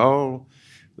fear at all,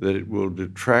 that it will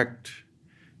detract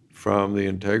from the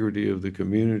integrity of the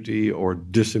community or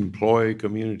disemploy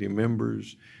community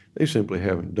members, they simply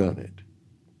haven't done it.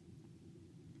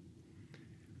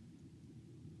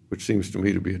 Which seems to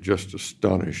me to be just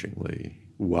astonishingly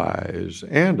wise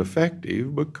and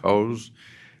effective, because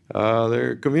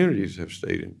their communities have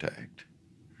stayed intact.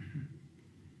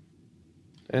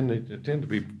 And they tend to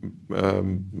be,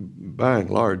 by and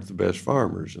large, the best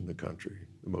farmers in the country,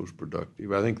 the most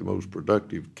productive. I think the most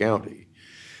productive county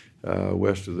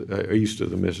east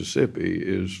of the Mississippi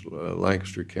is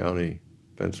Lancaster County,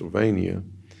 Pennsylvania,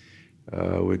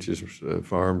 which is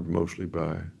farmed mostly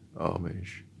by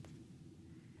Amish.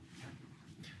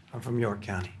 I'm from York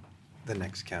County, the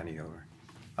next county over.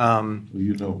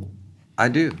 You know. I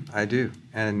do.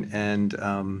 And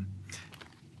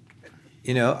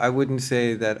I wouldn't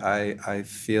say that I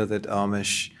feel that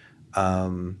Amish,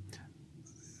 on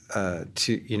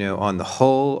the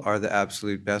whole, are the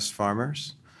absolute best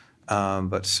farmers,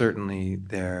 but certainly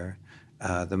they're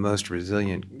the most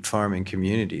resilient farming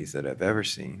communities that I've ever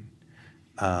seen.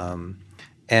 And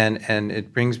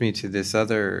it brings me to this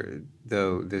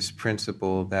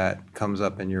principle that comes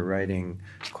up in your writing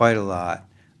quite a lot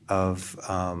of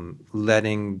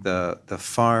letting the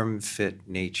farm fit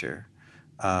nature.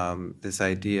 This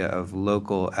idea of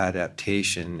local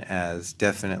adaptation as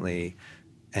definitely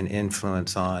an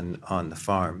influence on the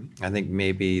farm. I think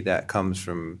maybe that comes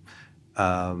from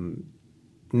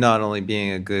not only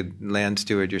being a good land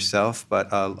steward yourself, but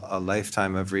a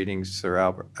lifetime of reading Sir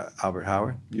Albert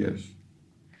Howard.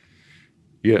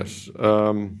 Yes.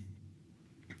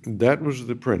 That was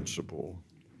the principle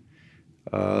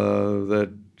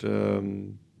that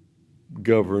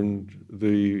governed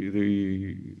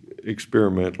the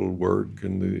experimental work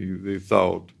and the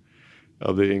thought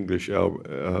of the English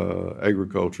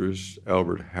agriculturist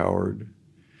Albert Howard.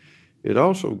 It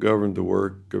also governed the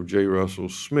work of J. Russell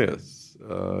Smith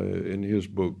in his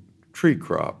book Tree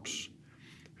Crops,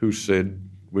 who said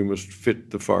we must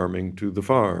fit the farming to the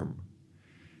farm.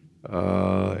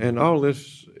 And all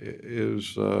this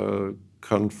is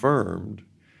confirmed,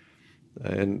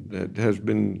 and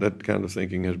that kind of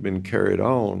thinking has been carried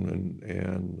on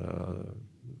and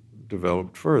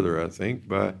developed further, I think,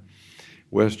 by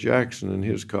Wes Jackson and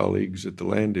his colleagues at the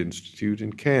Land Institute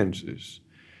in Kansas.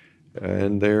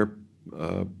 And their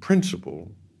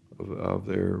principle of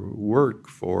their work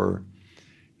to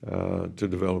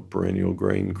develop perennial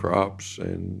grain crops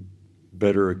and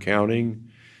better accounting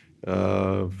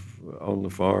on the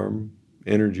farm,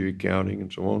 energy accounting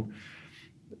and so on,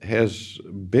 has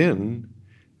been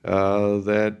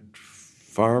that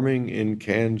farming in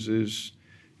Kansas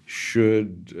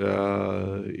should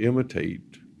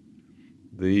imitate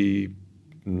the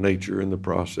nature and the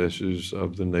processes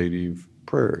of the native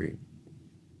prairie,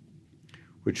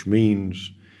 which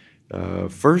means,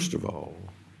 first of all,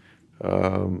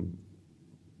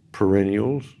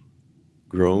 perennials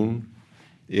grown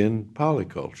in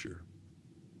polyculture,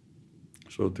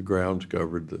 so that the ground's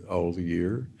covered all the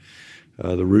year.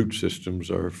 The root systems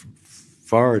are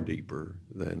far deeper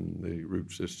than the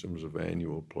root systems of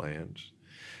annual plants.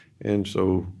 And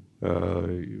so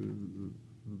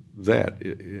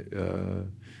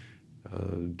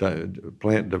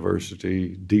plant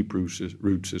diversity, deep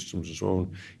root systems, and so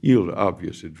on, yield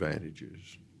obvious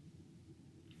advantages.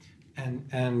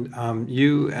 And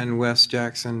you and Wes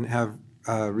Jackson have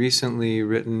recently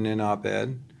written an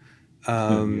op-ed.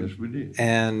 Yes, we did.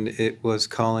 And it was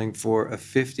calling for a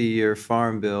 50-year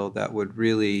farm bill that would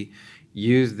really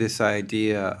use this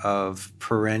idea of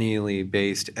perennially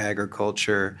based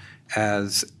agriculture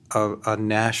as a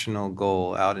national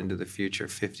goal out into the future,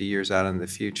 50 years out in the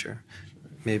future.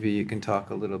 Maybe you can talk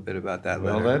a little bit about that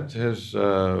later. Well, that has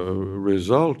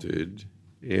resulted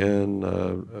in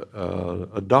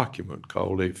a document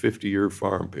called a 50-year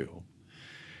farm bill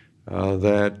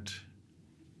that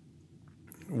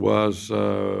was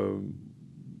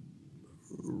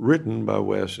written by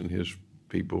Wes and his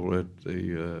people at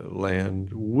the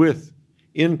land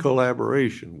in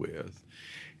collaboration with,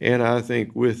 and I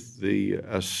think with the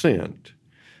assent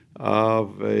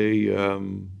of a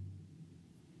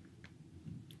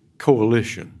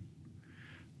coalition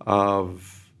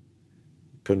of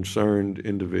concerned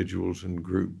individuals and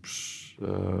groups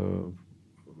from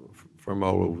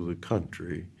all over the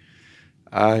country.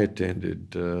 I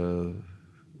attended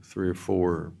 3 or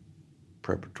 4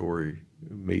 preparatory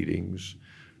meetings,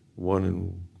 one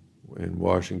in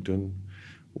Washington,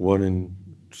 one in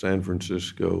San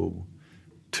Francisco,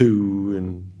 2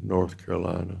 in North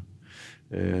Carolina.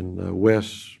 And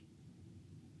Wes,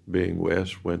 being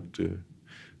Wes, went to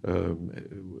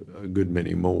a good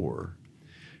many more.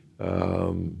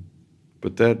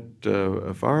 But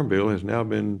that farm bill has now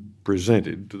been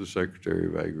presented to the Secretary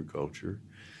of Agriculture.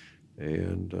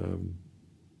 And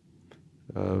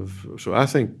so I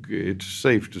think it's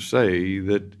safe to say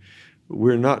that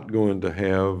we're not going to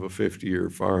have a 50-year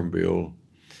farm bill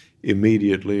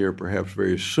immediately or perhaps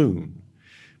very soon,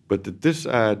 but that this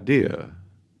idea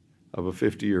of a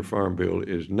 50-year farm bill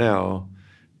is now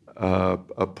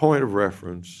a point of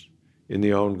reference in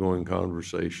the ongoing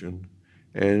conversation,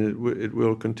 and it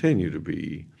will continue to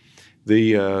be.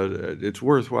 It's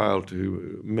worthwhile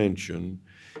to mention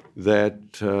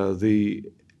that the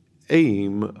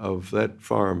aim of that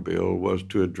farm bill was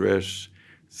to address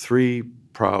 3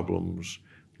 problems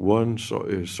One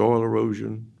is soil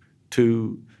erosion,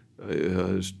 two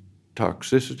is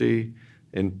toxicity,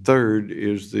 and third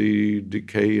is the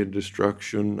decay and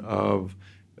destruction of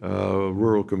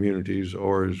rural communities,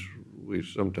 or as we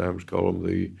sometimes call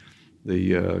them,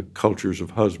 the cultures of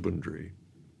husbandry.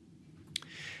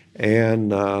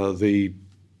 And the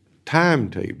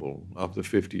timetable of the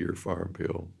 50-year Farm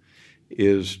Bill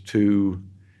is to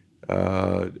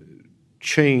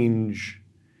change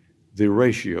the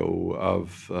ratio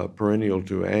of perennial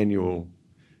to annual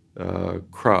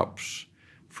crops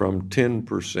from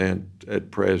 10% at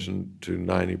present to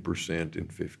 90% in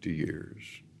 50 years.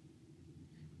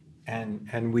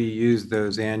 And we use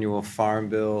those annual Farm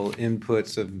Bill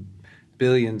inputs of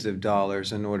billions of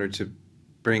dollars in order to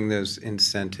bring those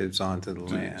incentives onto the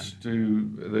land.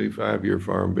 The 5-year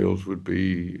Farm Bills would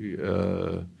be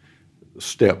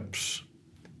steps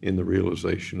in the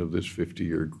realization of this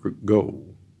 50-year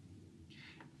goal.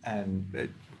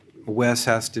 And Wes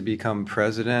has to become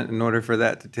president in order for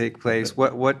that to take place.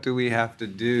 What do we have to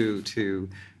do to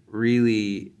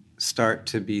really start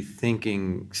to be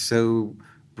thinking so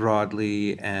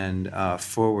broadly and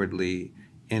forwardly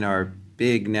in our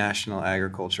big national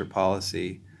agriculture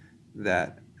policy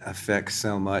that affects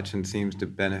so much and seems to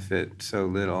benefit so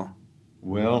little?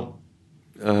 Well,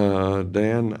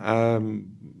 Dan,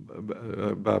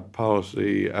 by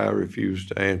policy, I refuse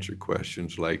to answer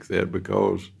questions like that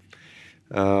because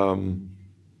I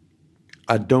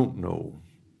don't know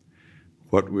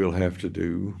what we'll have to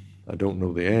do. I don't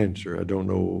know the answer. I don't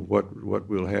know what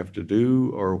we'll have to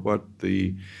do or what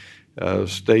the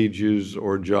stages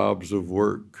or jobs of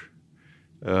work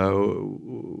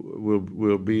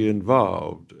will be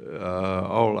involved.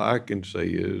 All I can say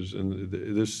is, and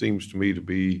this seems to me to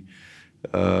be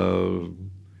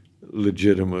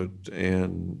legitimate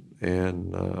and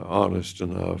honest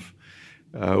enough,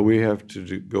 we have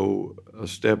to go a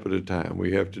step at a time.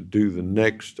 We have to do the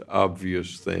next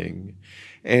obvious thing,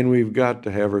 and we've got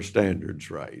to have our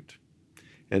standards right.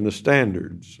 And the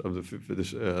standards of the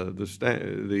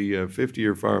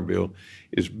 50-year Farm Bill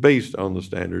is based on the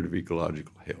standard of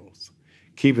ecological health,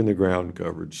 keeping the ground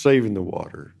covered, saving the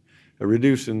water,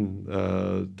 reducing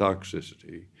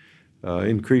toxicity,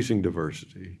 increasing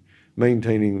diversity,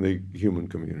 maintaining the human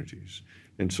communities,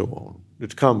 and so on.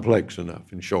 It's complex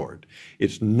enough, in short.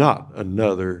 It's not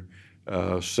another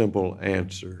simple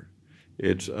answer.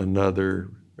 It's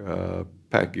another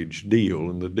package deal,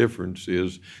 and the difference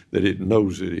is that it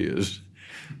knows it is.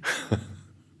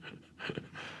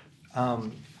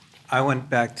 I went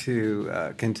back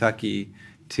to Kentucky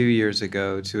 2 years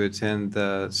ago to attend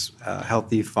the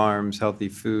Healthy Farms, Healthy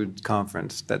Food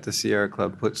Conference that the Sierra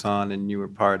Club puts on and you were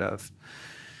part of.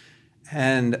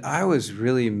 And I was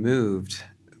really moved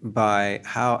by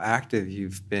how active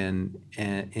you've been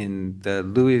in the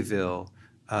Louisville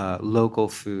local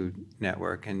food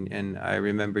network. And I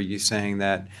remember you saying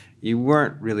that you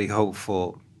weren't really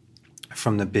hopeful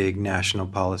from the big national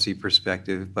policy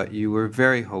perspective, but you were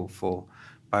very hopeful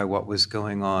by what was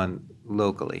going on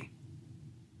locally.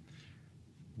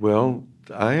 Well,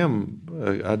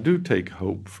 I do take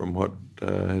hope from what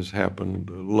has happened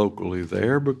locally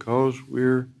there because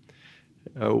we're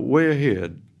way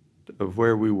ahead of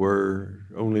where we were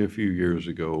only a few years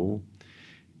ago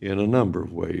in a number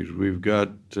of ways. We've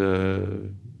got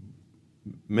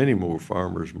many more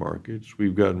farmers markets.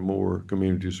 We've got more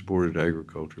community-supported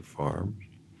agriculture farms.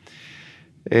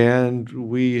 And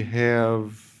we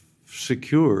have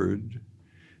secured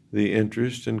the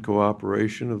interest and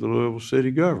cooperation of the Louisville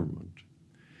city government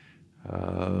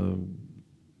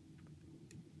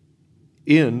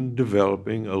in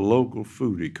developing a local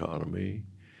food economy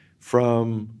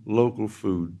from local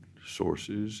food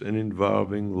sources and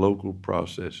involving local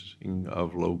processing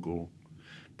of local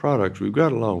products. We've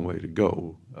got a long way to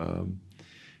go.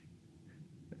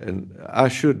 And I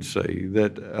should say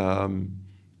that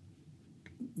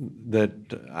that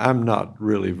I'm not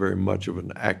really very much of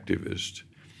an activist.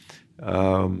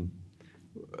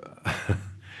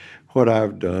 What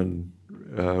I've done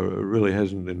really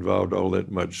hasn't involved all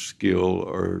that much skill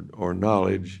or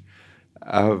knowledge.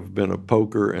 I've been a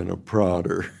poker and a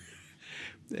prodder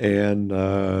and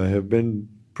have been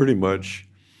pretty much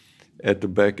at the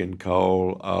beck and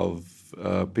call of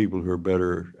people who are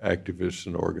better activists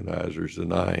and organizers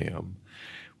than I am.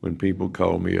 When people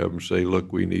call me up and say,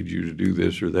 look, we need you to do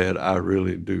this or that, I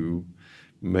really do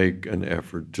make an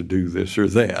effort to do this or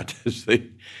that, as they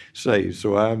say.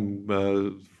 So I'm,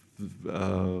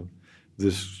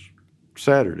 this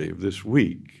Saturday of this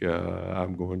week,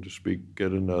 I'm going to speak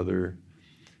at another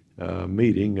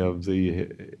meeting of the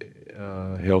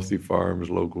Healthy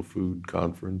Farms Local Food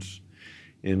Conference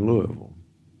in Louisville.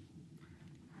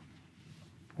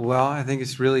 Well, I think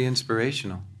it's really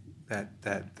inspirational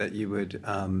that you would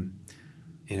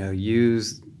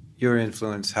use your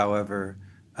influence however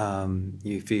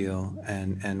you feel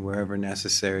and wherever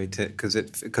necessary to because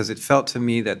it felt to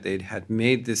me that they had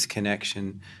made this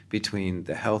connection between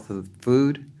the health of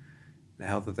food, the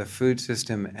health of the food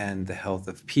system, and the health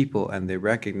of people, and they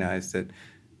recognized that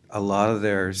a lot of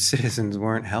their citizens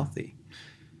weren't healthy.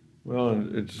 Well,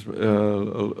 it's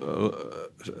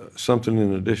something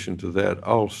in addition to that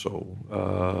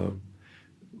also.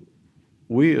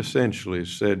 We essentially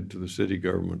said to the city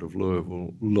government of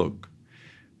Louisville, look,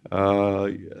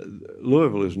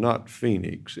 Louisville is not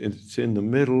Phoenix. It's in the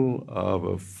middle of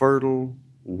a fertile,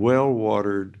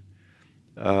 well-watered,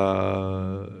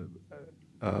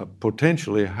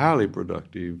 potentially highly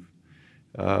productive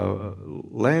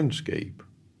landscape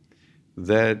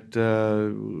that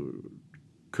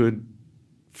could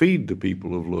feed the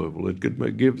people of Louisville. It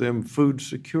could give them food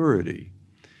security.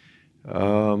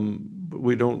 But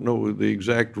we don't know the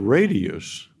exact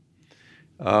radius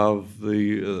of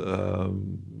the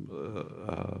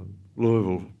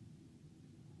Louisville,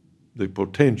 the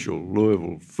potential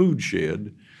Louisville food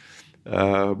shed,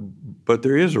 but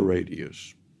there is a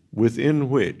radius within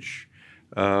which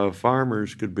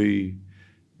farmers could be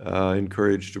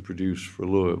encouraged to produce for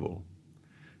Louisville.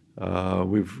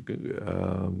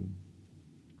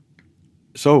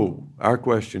 So our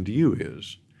question to you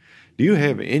is, do you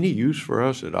have any use for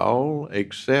us at all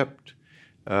except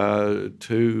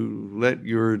to let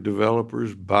your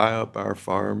developers buy up our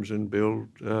farms and build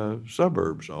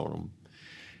suburbs on them?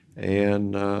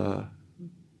 And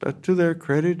but to their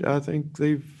credit, I think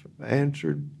they've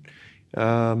answered,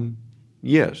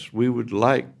 yes, we would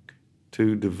like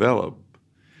to develop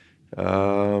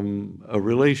a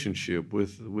relationship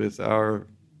with our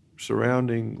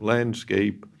surrounding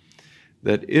landscape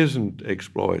that isn't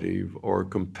exploitive or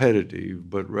competitive,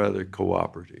 but rather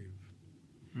cooperative.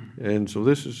 Mm-hmm. And so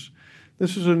this is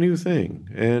a new thing,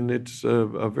 and it's a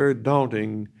very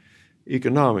daunting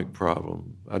economic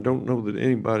problem. I don't know that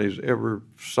anybody's ever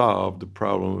solved the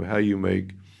problem of how you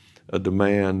make a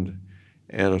demand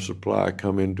and a supply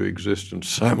come into existence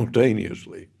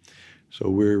simultaneously. So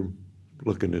we're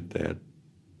looking at that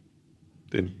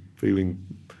and feeling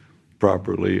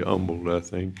properly humbled, I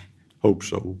think. Hope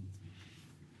so.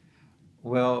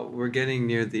 Well, we're getting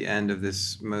near the end of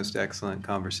this most excellent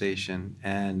conversation,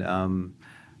 and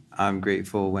I'm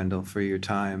grateful, Wendell, for your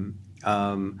time.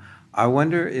 I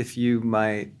wonder if you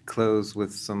might close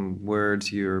with some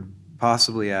words. You're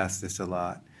possibly asked this a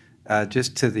lot,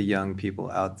 just to the young people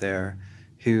out there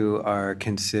who are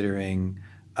considering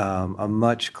a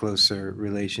much closer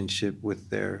relationship with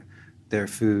their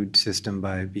food system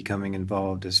by becoming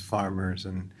involved as farmers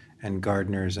and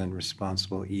gardeners and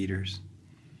responsible eaters.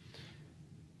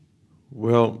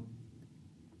 Well,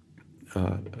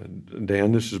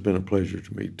 Dan, this has been a pleasure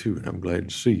to me too, and I'm glad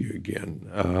to see you again.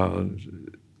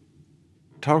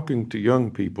 Talking to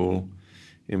young people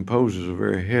imposes a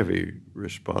very heavy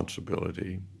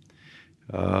responsibility.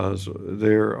 So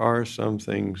there are some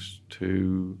things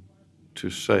to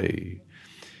say.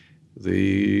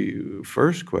 The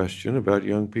first question about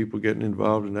young people getting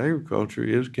involved in agriculture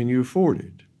is, can you afford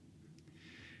it?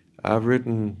 I've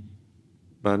written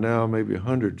by now maybe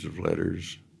hundreds of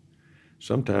letters,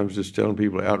 sometimes just telling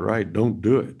people outright, don't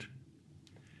do it.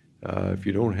 If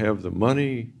you don't have the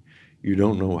money, you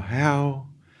don't know how,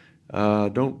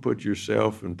 don't put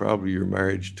yourself and probably your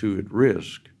marriage too at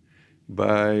risk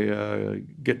by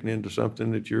getting into something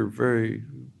that you're very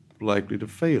likely to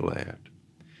fail at.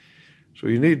 So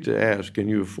you need to ask, can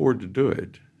you afford to do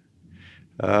it?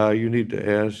 You need to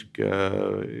ask,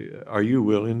 are you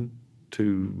willing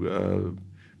to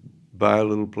buy a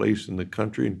little place in the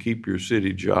country and keep your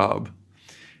city job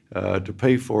to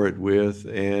pay for it with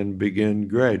and begin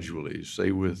gradually, say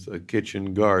with a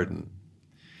kitchen garden,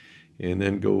 and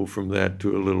then go from that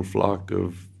to a little flock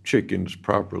of chickens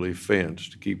properly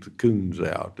fenced to keep the coons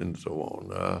out and so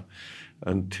on,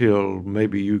 until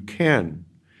maybe you can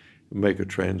make a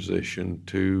transition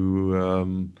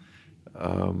to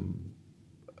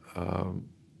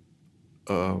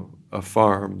a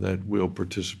farm that will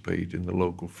participate in the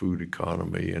local food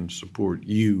economy and support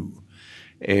you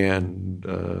and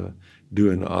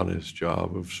do an honest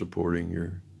job of supporting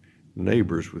your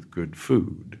neighbors with good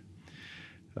food.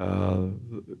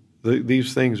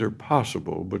 These things are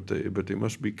possible, but they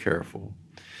must be careful.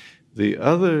 The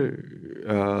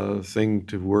other thing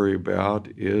to worry about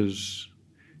is,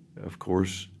 of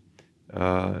course,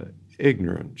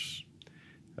 ignorance.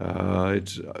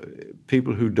 It's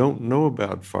people who don't know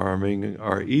about farming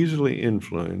are easily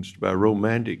influenced by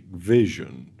romantic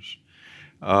visions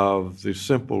of the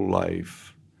simple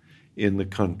life in the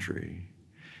country.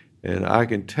 And I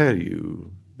can tell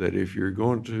you that if you're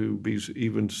going to be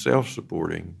even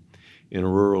self-supporting in a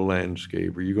rural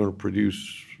landscape, or you're going to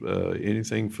produce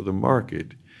anything for the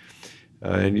market,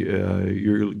 and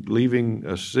you're leaving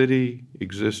a city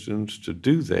existence to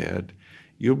do that,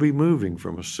 you'll be moving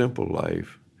from a simple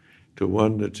life to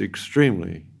one that's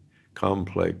extremely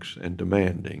complex and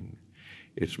demanding.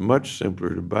 It's much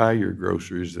simpler to buy your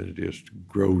groceries than it is to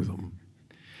grow them.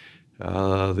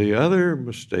 The other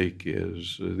mistake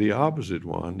is, the opposite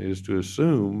one, is to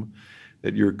assume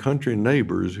that your country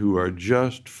neighbors who are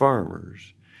just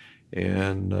farmers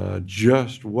and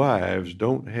just wives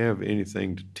don't have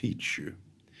anything to teach you.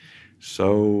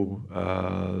 So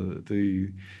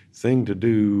the thing to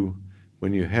do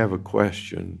when you have a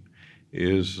question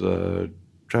is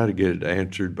try to get it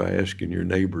answered by asking your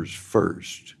neighbors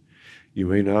first. You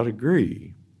may not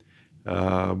agree,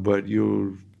 but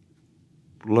you'll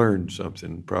learn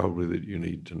something probably that you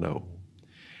need to know.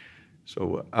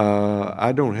 So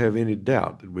I don't have any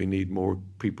doubt that we need more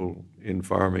people in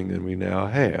farming than we now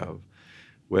have.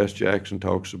 Wes Jackson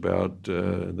talks about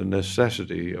the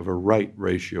necessity of a right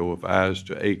ratio of eyes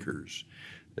to acres.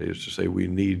 That is to say, we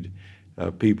need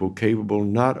people capable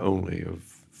not only of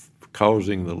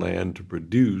causing the land to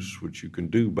produce, which you can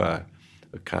do by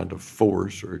a kind of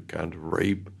force or a kind of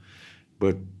rape,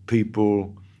 but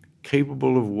people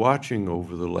capable of watching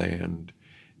over the land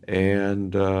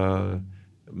and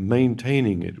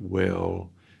maintaining it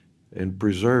well and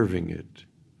preserving it,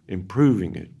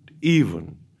 improving it,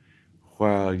 even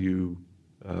while you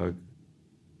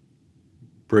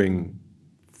bring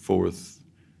forth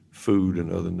food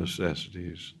and other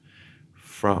necessities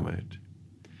from it.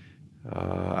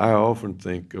 I often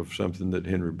think of something that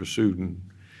Henry Bassoudin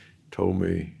told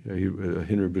me.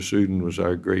 Henry Bassoudin was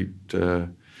our great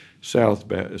South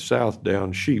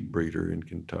Down sheep breeder in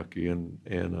Kentucky and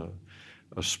a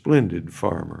splendid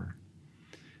farmer.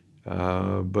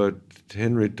 But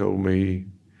Henry told me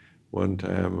one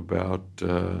time about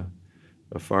a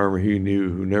farmer he knew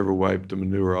who never wiped the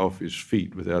manure off his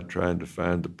feet without trying to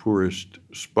find the poorest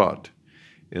spot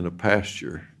in a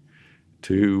pasture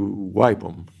to wipe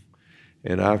them.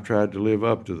 And I've tried to live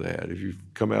up to that. If you've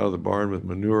come out of the barn with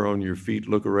manure on your feet,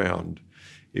 look around.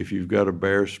 If you've got a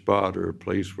bare spot or a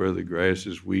place where the grass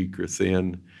is weak or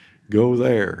thin, go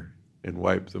there and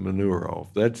wipe the manure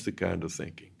off. That's the kind of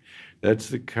thinking. That's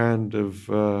the kind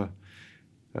of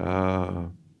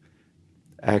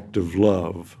act of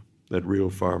love that real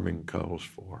farming calls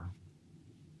for.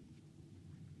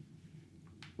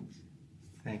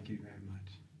 Thank you very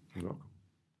much. You're welcome.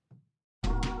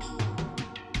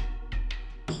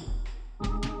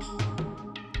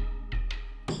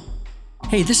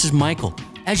 Hey, this is Michael.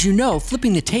 As you know,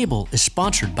 Flipping the Table is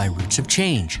sponsored by Roots of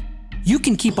Change. You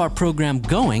can keep our program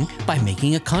going by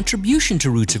making a contribution to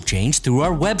Roots of Change through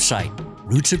our website,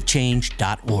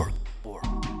 rootsofchange.org.